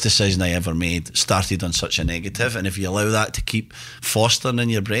 Best decision I ever made. Started on such a negative, and if you allow that to keep fostering in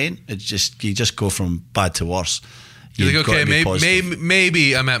your brain, you just go from bad to worse. You're like, okay,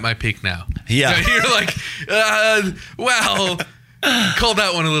 maybe I'm at my peak now. Yeah. You're like, well, called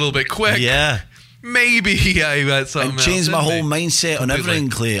that one a little bit quick. Yeah. Maybe I got something else. I changed my whole mindset on everything,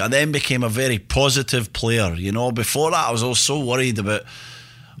 Clay. I then became a very positive player. Before that, I was all so worried about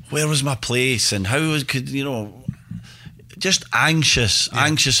where was my place and just anxious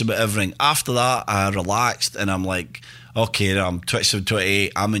about everything. After that, I relaxed, and I'm like, okay, I'm 27,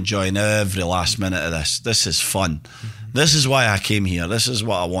 28. I'm enjoying every last minute of this. This is fun. This is why I came here. This is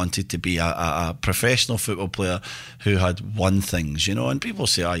what I wanted to be, a professional football player who had won things, And people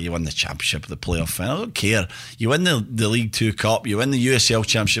say, you won the championship, the playoff final. I don't care. You win the League 2 Cup, you win the USL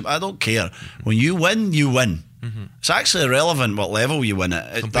championship. I don't care. When you win, you win. It's actually irrelevant what level you win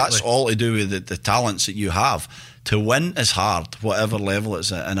it. That's all to do with the talents that you have. To win is hard, whatever level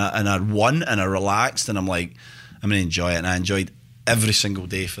it's at. And I won, and I relaxed, and I'm like, I'm going to enjoy it. And I enjoyed every single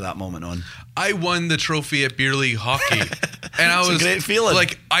day for that moment on. I won the trophy at beer league hockey, and I was a great feeling.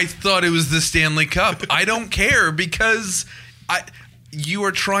 Like, I thought it was the Stanley Cup. I don't care, because you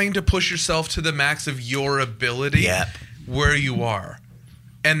are trying to push yourself to the max of your ability where you are,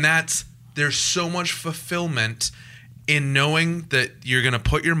 and there's so much fulfillment in knowing that you're going to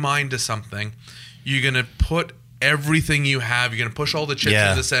put your mind to something. You're going to put everything you have. You're going to push all the chips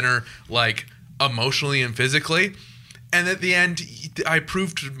in the center, like emotionally and physically. And at the end, I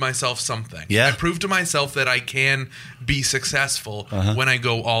proved to myself something. Yeah. I proved to myself that I can be successful when I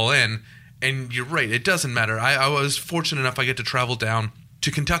go all in. And you're right, it doesn't matter. I was fortunate enough I get to travel down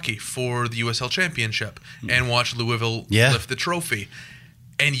to Kentucky for the USL Championship and watch Louisville lift the trophy.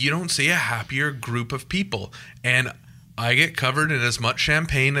 And you don't see a happier group of people. And I get covered in as much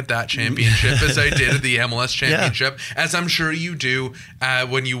champagne at that championship as I did at the MLS Championship, as I'm sure you do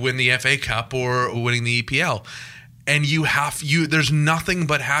when you win the FA Cup or winning the EPL. And there's nothing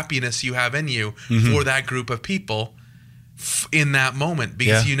but happiness you have in you for that group of people in that moment,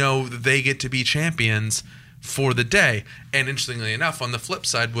 because they get to be champions for the day. And interestingly enough, on the flip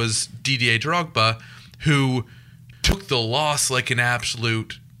side was Didier Drogba, who took the loss like an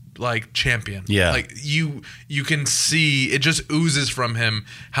absolute champion. Yeah. Like you can see it just oozes from him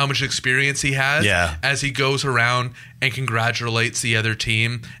how much experience he has as he goes around and congratulates the other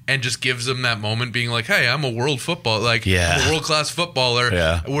team and just gives them that moment being like, hey, I'm a world I'm a world-class footballer.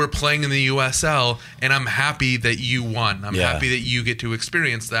 Yeah. We're playing in the USL and I'm happy that you won. I'm happy that you get to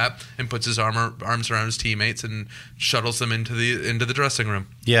experience that, and puts his arms around his teammates and shuttles them into the dressing room.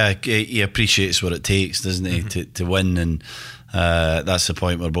 Yeah, he appreciates what it takes, doesn't he, to win. And that's the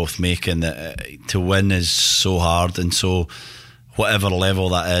point we're both making, that to win is so hard, and so whatever level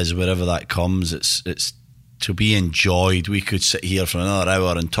that is, wherever that comes, it's to be enjoyed. We could sit here for another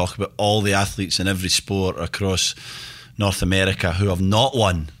hour and talk about all the athletes in every sport across North America who have not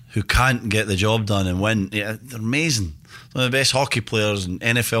won, who can't get the job done and win. Yeah, they're amazing. Some of the best hockey players and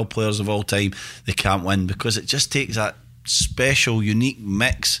NFL players of all time, they can't win because it just takes that special, unique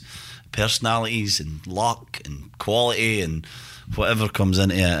mix, personalities and luck and quality and whatever comes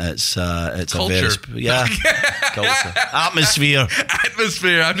into it. It's culture. Culture. Atmosphere.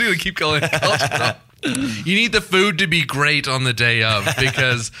 I'm going to keep calling it culture. You need the food to be great on the day of,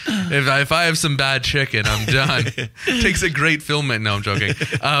 because if I have some bad chicken, I'm done. It takes a great filmmaker. No, I'm joking.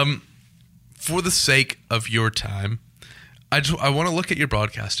 For the sake of your time, I want to look at your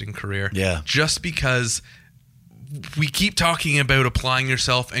broadcasting career. Yeah. Just because we keep talking about applying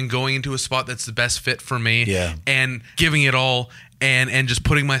yourself and going into a spot that's the best fit for me. Yeah. And giving it all and just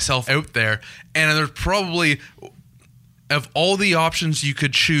putting myself out there. And there's probably, of all the options you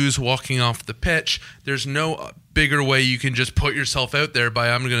could choose walking off the pitch, there's no bigger way you can just put yourself out there by,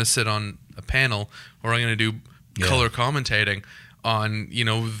 I'm going to sit on a panel or I'm going to do color commentating on,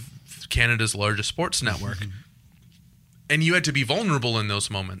 Canada's largest sports network. And you had to be vulnerable in those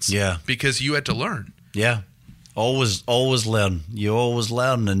moments. Yeah. Because you had to learn. Yeah. Always learn. You always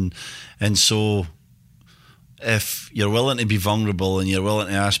learn. And so if you're willing to be vulnerable and you're willing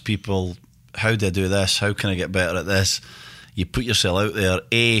to ask people, how do I do this? How can I get better at this? You put yourself out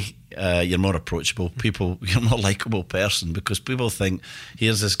there. You're more approachable. You're a more likable person, because people think,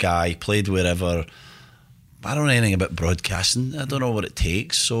 here's this guy, played wherever. I don't know anything about broadcasting. I don't know what it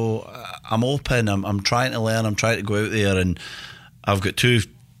takes. So I'm open. I'm trying to learn. I'm trying to go out there, and I've got two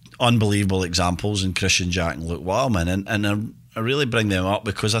unbelievable examples in Christian Jack and Luke Wildman, and I really bring them up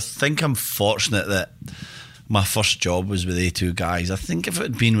because I think I'm fortunate that my first job was with two guys. I think if it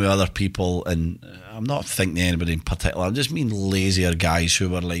had been with other people, and I'm not thinking of anybody in particular, I just mean lazier guys who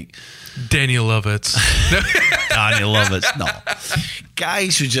were like Danny Lovitz. Danny Lovitz. No.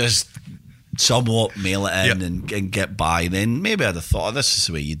 Guys who just somewhat mail it in and get by, then maybe I'd have thought, this is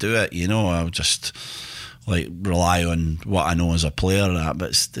the way you do it, I would just rely on what I know as a player, but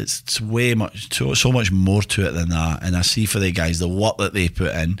it's way much, so much more to it than that. And I see for the guys, the work that they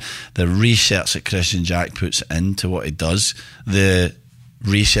put in, the research that Christian Jack puts into what he does, the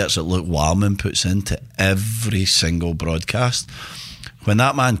research that Luke Wildman puts into every single broadcast. When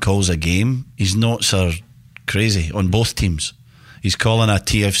that man calls a game, his notes are crazy on both teams. He's calling a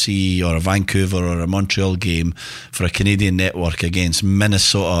TFC or a Vancouver or a Montreal game for a Canadian network against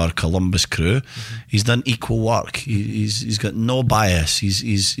Minnesota or Columbus Crew. Mm-hmm. He's done equal work. He's got no bias.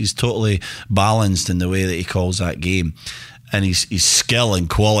 He's totally balanced in the way that he calls that game, and his skill and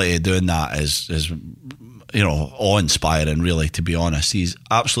quality of doing that is awe-inspiring. Really, to be honest, he's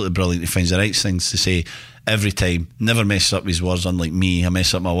absolutely brilliant. He finds the right things to say every time. Never messes up his words. Unlike me, I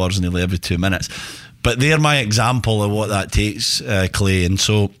mess up my words nearly every 2 minutes. But they're my example of what that takes, Clay. And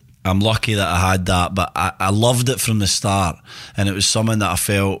so I'm lucky that I had that. But I loved it from the start. And it was something that I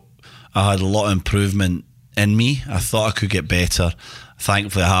felt I had a lot of improvement in me. I thought I could get better.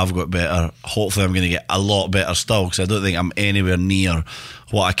 Thankfully, I have got better. Hopefully, I'm going to get a lot better still, because I don't think I'm anywhere near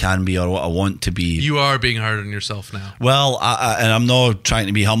what I can be or what I want to be. You are being hard on yourself now. Well, and I'm not trying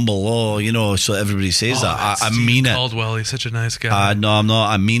to be humble. So everybody says that. I mean it. Caldwell, he's such a nice guy. No, I'm not.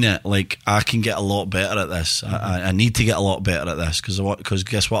 I mean it. I can get a lot better at this. Mm-hmm. I need to get a lot better at this, because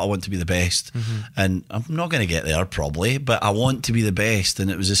guess what? I want to be the best. Mm-hmm. And I'm not going to get there probably, but I want to be the best. And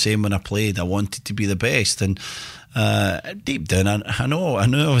it was the same when I played. I wanted to be the best. And deep down, I know I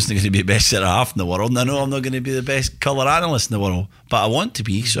wasn't going to be the best centre half in the world, and I know I'm not going to be the best colour analyst in the world, but I want to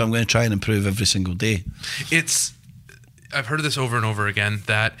be, so I'm going to try and improve every single day. I've heard this over and over again,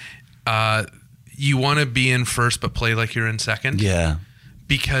 that you want to be in first but play like you're in second. Yeah.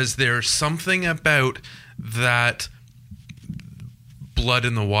 Because there's something about that blood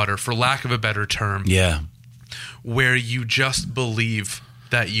in the water, for lack of a better term. Yeah. Where you just believe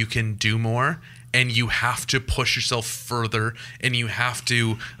that you can do more, and you have to push yourself further, and you have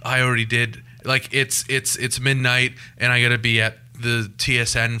to. I already did. It's midnight, and I got to be at the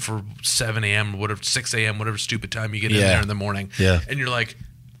TSN for 7 a.m. whatever, 6 a.m. whatever stupid time you get in there in the morning. Yeah. And you're like,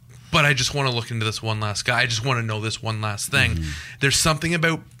 but I just want to look into this one last guy. I just want to know this one last thing. Mm-hmm. There's something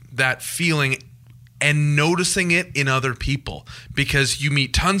about that feeling and noticing it in other people, because you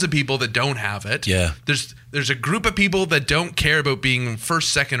meet tons of people that don't have it. Yeah. There's a group of people that don't care about being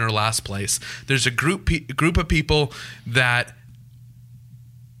first, second, or last place. There's a group of people that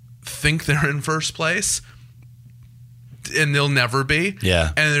think they're in first place, and they'll never be.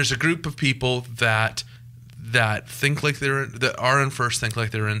 Yeah. And there's a group of people that think like that are in first, think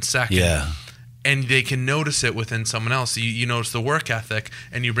like they're in second. Yeah. And they can notice it within someone else. You notice the work ethic,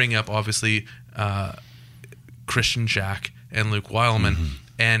 and you bring up obviously Christian Jack and Luke Wildman. Mm-hmm.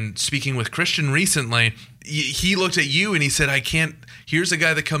 And speaking with Christian recently, he looked at you and he said, here's a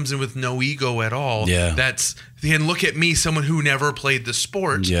guy that comes in with no ego at all. Yeah. And look at me, someone who never played the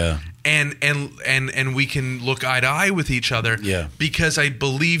sport. Yeah. And we can look eye to eye with each other. Yeah. Because I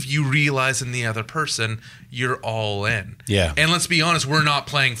believe you realize in the other person, you're all in. Yeah. And let's be honest, we're not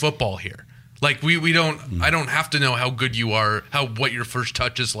playing football here. Like we don't. I don't have to know how good you are, what your first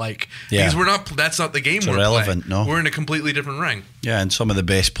touch is like, Yeah. because we're not. That's not the game. It's we're irrelevant, playing. no. We're in a completely different ring. Yeah, and some of the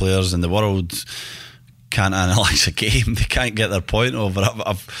best players in the world can't analyse a game. They can't get their point over.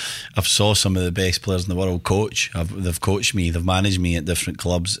 I've saw some of the best players in the world coach. They've coached me. They've managed me at different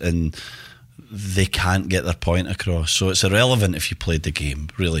clubs, and they can't get their point across. So it's irrelevant if you played the game,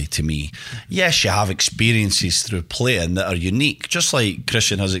 really, to me. Yes, you have experiences through playing that are unique, just like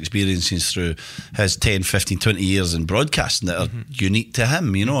Christian has experiences through his 10, 15, 20 years in broadcasting that are unique to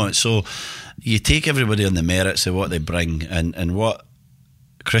him, you know. So you take everybody on the merits of what they bring, and what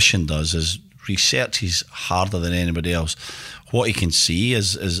Christian does is researches harder than anybody else. What he can see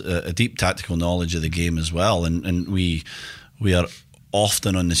is a deep tactical knowledge of the game as well, and we are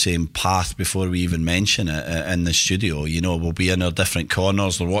often on the same path before we even mention it in the studio. You know, we'll be in our different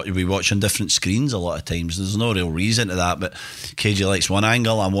corners, or what we watch on different screens a lot of times. There's no real reason to that, but KJ likes one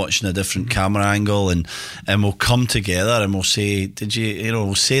angle, I'm watching a different camera angle, and we'll come together and we'll say,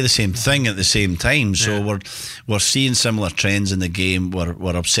 we'll say the same thing at the same time. So we're seeing similar trends in the game.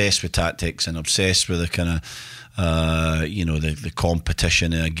 We're obsessed with tactics and obsessed with the kind of the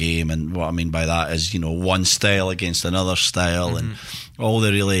competition in a game, and what I mean by that is, one style against another style, and all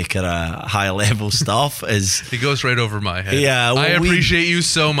the really kind of high level stuff is. It goes right over my head. Yeah, I appreciate you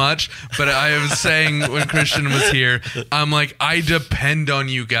so much, but I was saying when Christian was here, I'm like, I depend on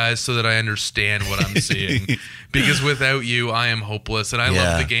you guys so that I understand what I'm seeing, because without you, I am hopeless, and I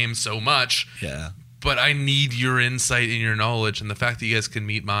love the game so much. Yeah, but I need your insight and your knowledge, and the fact that you guys can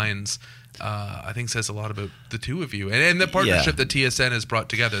meet minds, I think says a lot about the two of you and the partnership that TSN has brought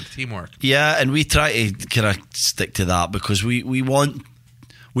together, the teamwork. Yeah, and we try to kind of stick to that because we want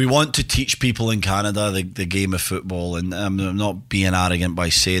to teach people in Canada the game of football, and I'm not being arrogant by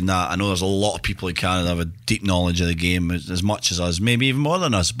saying that. I know there's a lot of people in Canada who have a deep knowledge of the game as much as us, maybe even more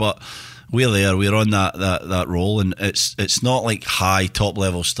than us, but we're there, we're on that role, and it's not like high top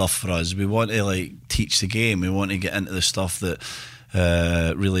level stuff for us. We want to like teach the game. We want to get into the stuff that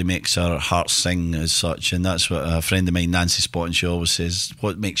really makes our hearts sing as such, and that's what a friend of mine, Nancy Spotton, she always says,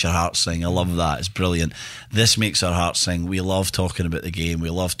 what makes your heart sing? I love that, it's brilliant. This makes our hearts sing. We love talking about the game, we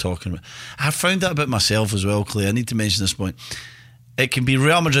love talking about, I found that about myself as well, Clay. I need to mention this point. It can be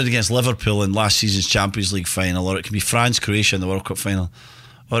Real Madrid against Liverpool in last season's Champions League final, or it can be France-Croatia in the World Cup final,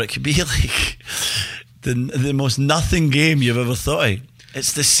 or it could be like the most nothing game you've ever thought of.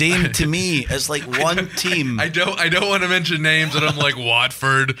 It's the same to me. It's like one team. I don't want to mention names, but I'm like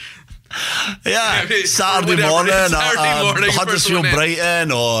Watford. Yeah, Saturday morning, Huddersfield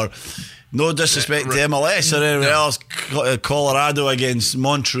Brighton, or no disrespect to MLS or anyone else, Colorado against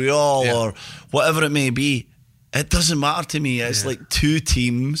Montreal or whatever it may be. It doesn't matter to me. It's like two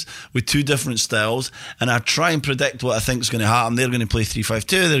teams with two different styles, and I try and predict what I think is going to happen. They're going to play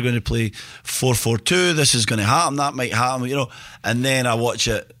 3-5-2. They're going to play 4-4-2. This is going to happen. That might happen, and then I watch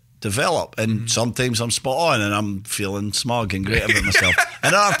it develop, and sometimes I'm spot on and I'm feeling smug and great about myself,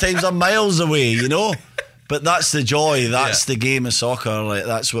 and other times I'm miles away, but that's the joy. That's the game of soccer. Like,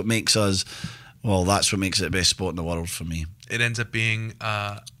 that's what makes us, that's what makes it the best sport in the world for me. It ends up being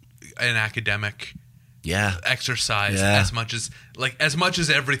an academic exercise as much as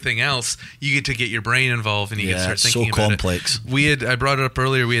everything else. You get to get your brain involved, and you get to start thinking so about complex. it. I brought it up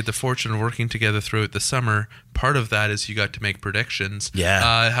earlier, we had the fortune of working together throughout the summer. Part of that is you got to make predictions.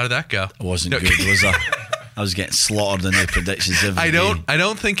 How did that go? It wasn't good, was I? I was getting slaughtered in the predictions every day. I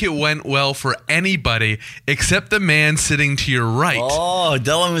don't think it went well for anybody except the man sitting to your right. Oh,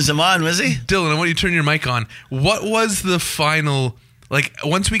 Dylan was the man, was he? Dylan, I want you to turn your mic on. What was the final... Like,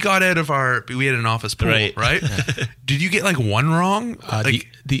 once we got out of we had an office pool, right? Did you get like one wrong? Once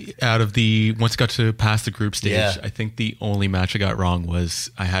it got to past the group stage, I think the only match I got wrong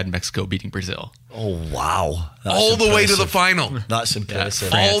was I had Mexico beating Brazil. Oh, wow. All the way to the final. That's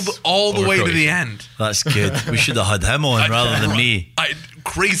impressive. All the way to the end. That's good. We should have had him on rather than me.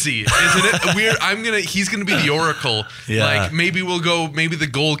 Crazy, isn't it? Weird. He's gonna be the oracle. Yeah. Like, maybe the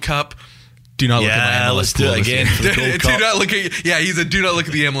Gold Cup. Do not look at my MLS let's pool. do it again. Do not look at do not look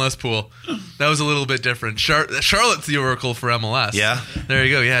at the MLS pool. That was a little bit different. Charlotte's the oracle for MLS. Yeah, there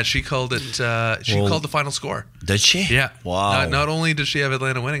you go. Yeah, she called it. Called the final score. Did she? Yeah. Wow. Not only did she have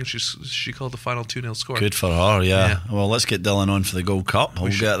Atlanta winning, she called the final 2-0 score. Good for her. Yeah. Well, let's get Dylan on for the Gold Cup.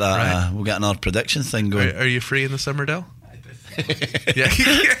 We'll get that. Right. We'll get another prediction thing going. Are you free in the summer, Del? Yeah.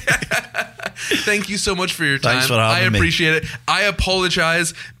 Thank you so much for your time. Thanks for having me. I appreciate it. I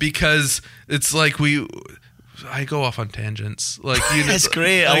apologize because it's like I go off on tangents. Like, it's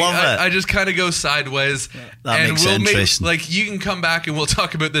great. I love it. I just kind of go sideways. That makes it interesting. You can come back and we'll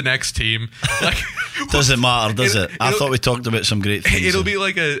talk about the next team. Like, Doesn't matter, does it? I thought we talked about some great things. It'll be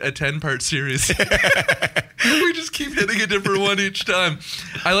like a 10-part series. We just keep hitting a different one each time.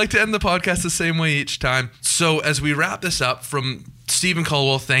 I like to end the podcast the same way each time. So as we wrap this up, from Stephen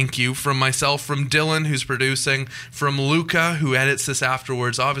Caldwell, thank you. From myself, from Dylan, who's producing, from Luca, who edits this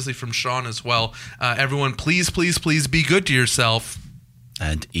afterwards, obviously from Sean as well. Everyone, please, please, please be good to yourself.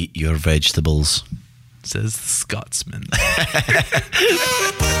 And eat your vegetables. Says the Scotsman.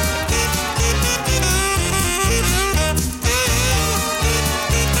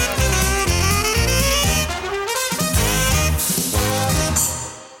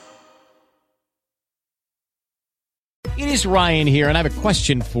 It is Ryan here, and I have a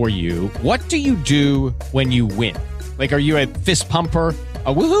question for you. What do you do when you win? Like, are you a fist pumper,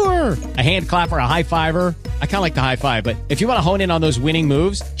 a woohooer, a hand clapper, a high fiver? I kind of like the high five, but if you want to hone in on those winning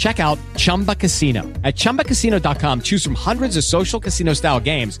moves, check out Chumba Casino. At ChumbaCasino.com, choose from hundreds of social casino-style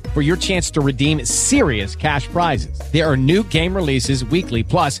games for your chance to redeem serious cash prizes. There are new game releases weekly,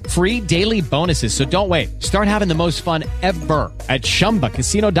 plus free daily bonuses. So don't wait. Start having the most fun ever at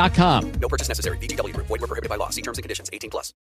ChumbaCasino.com. No purchase necessary. VGW Group. Void where prohibited by law. See terms and conditions. 18+.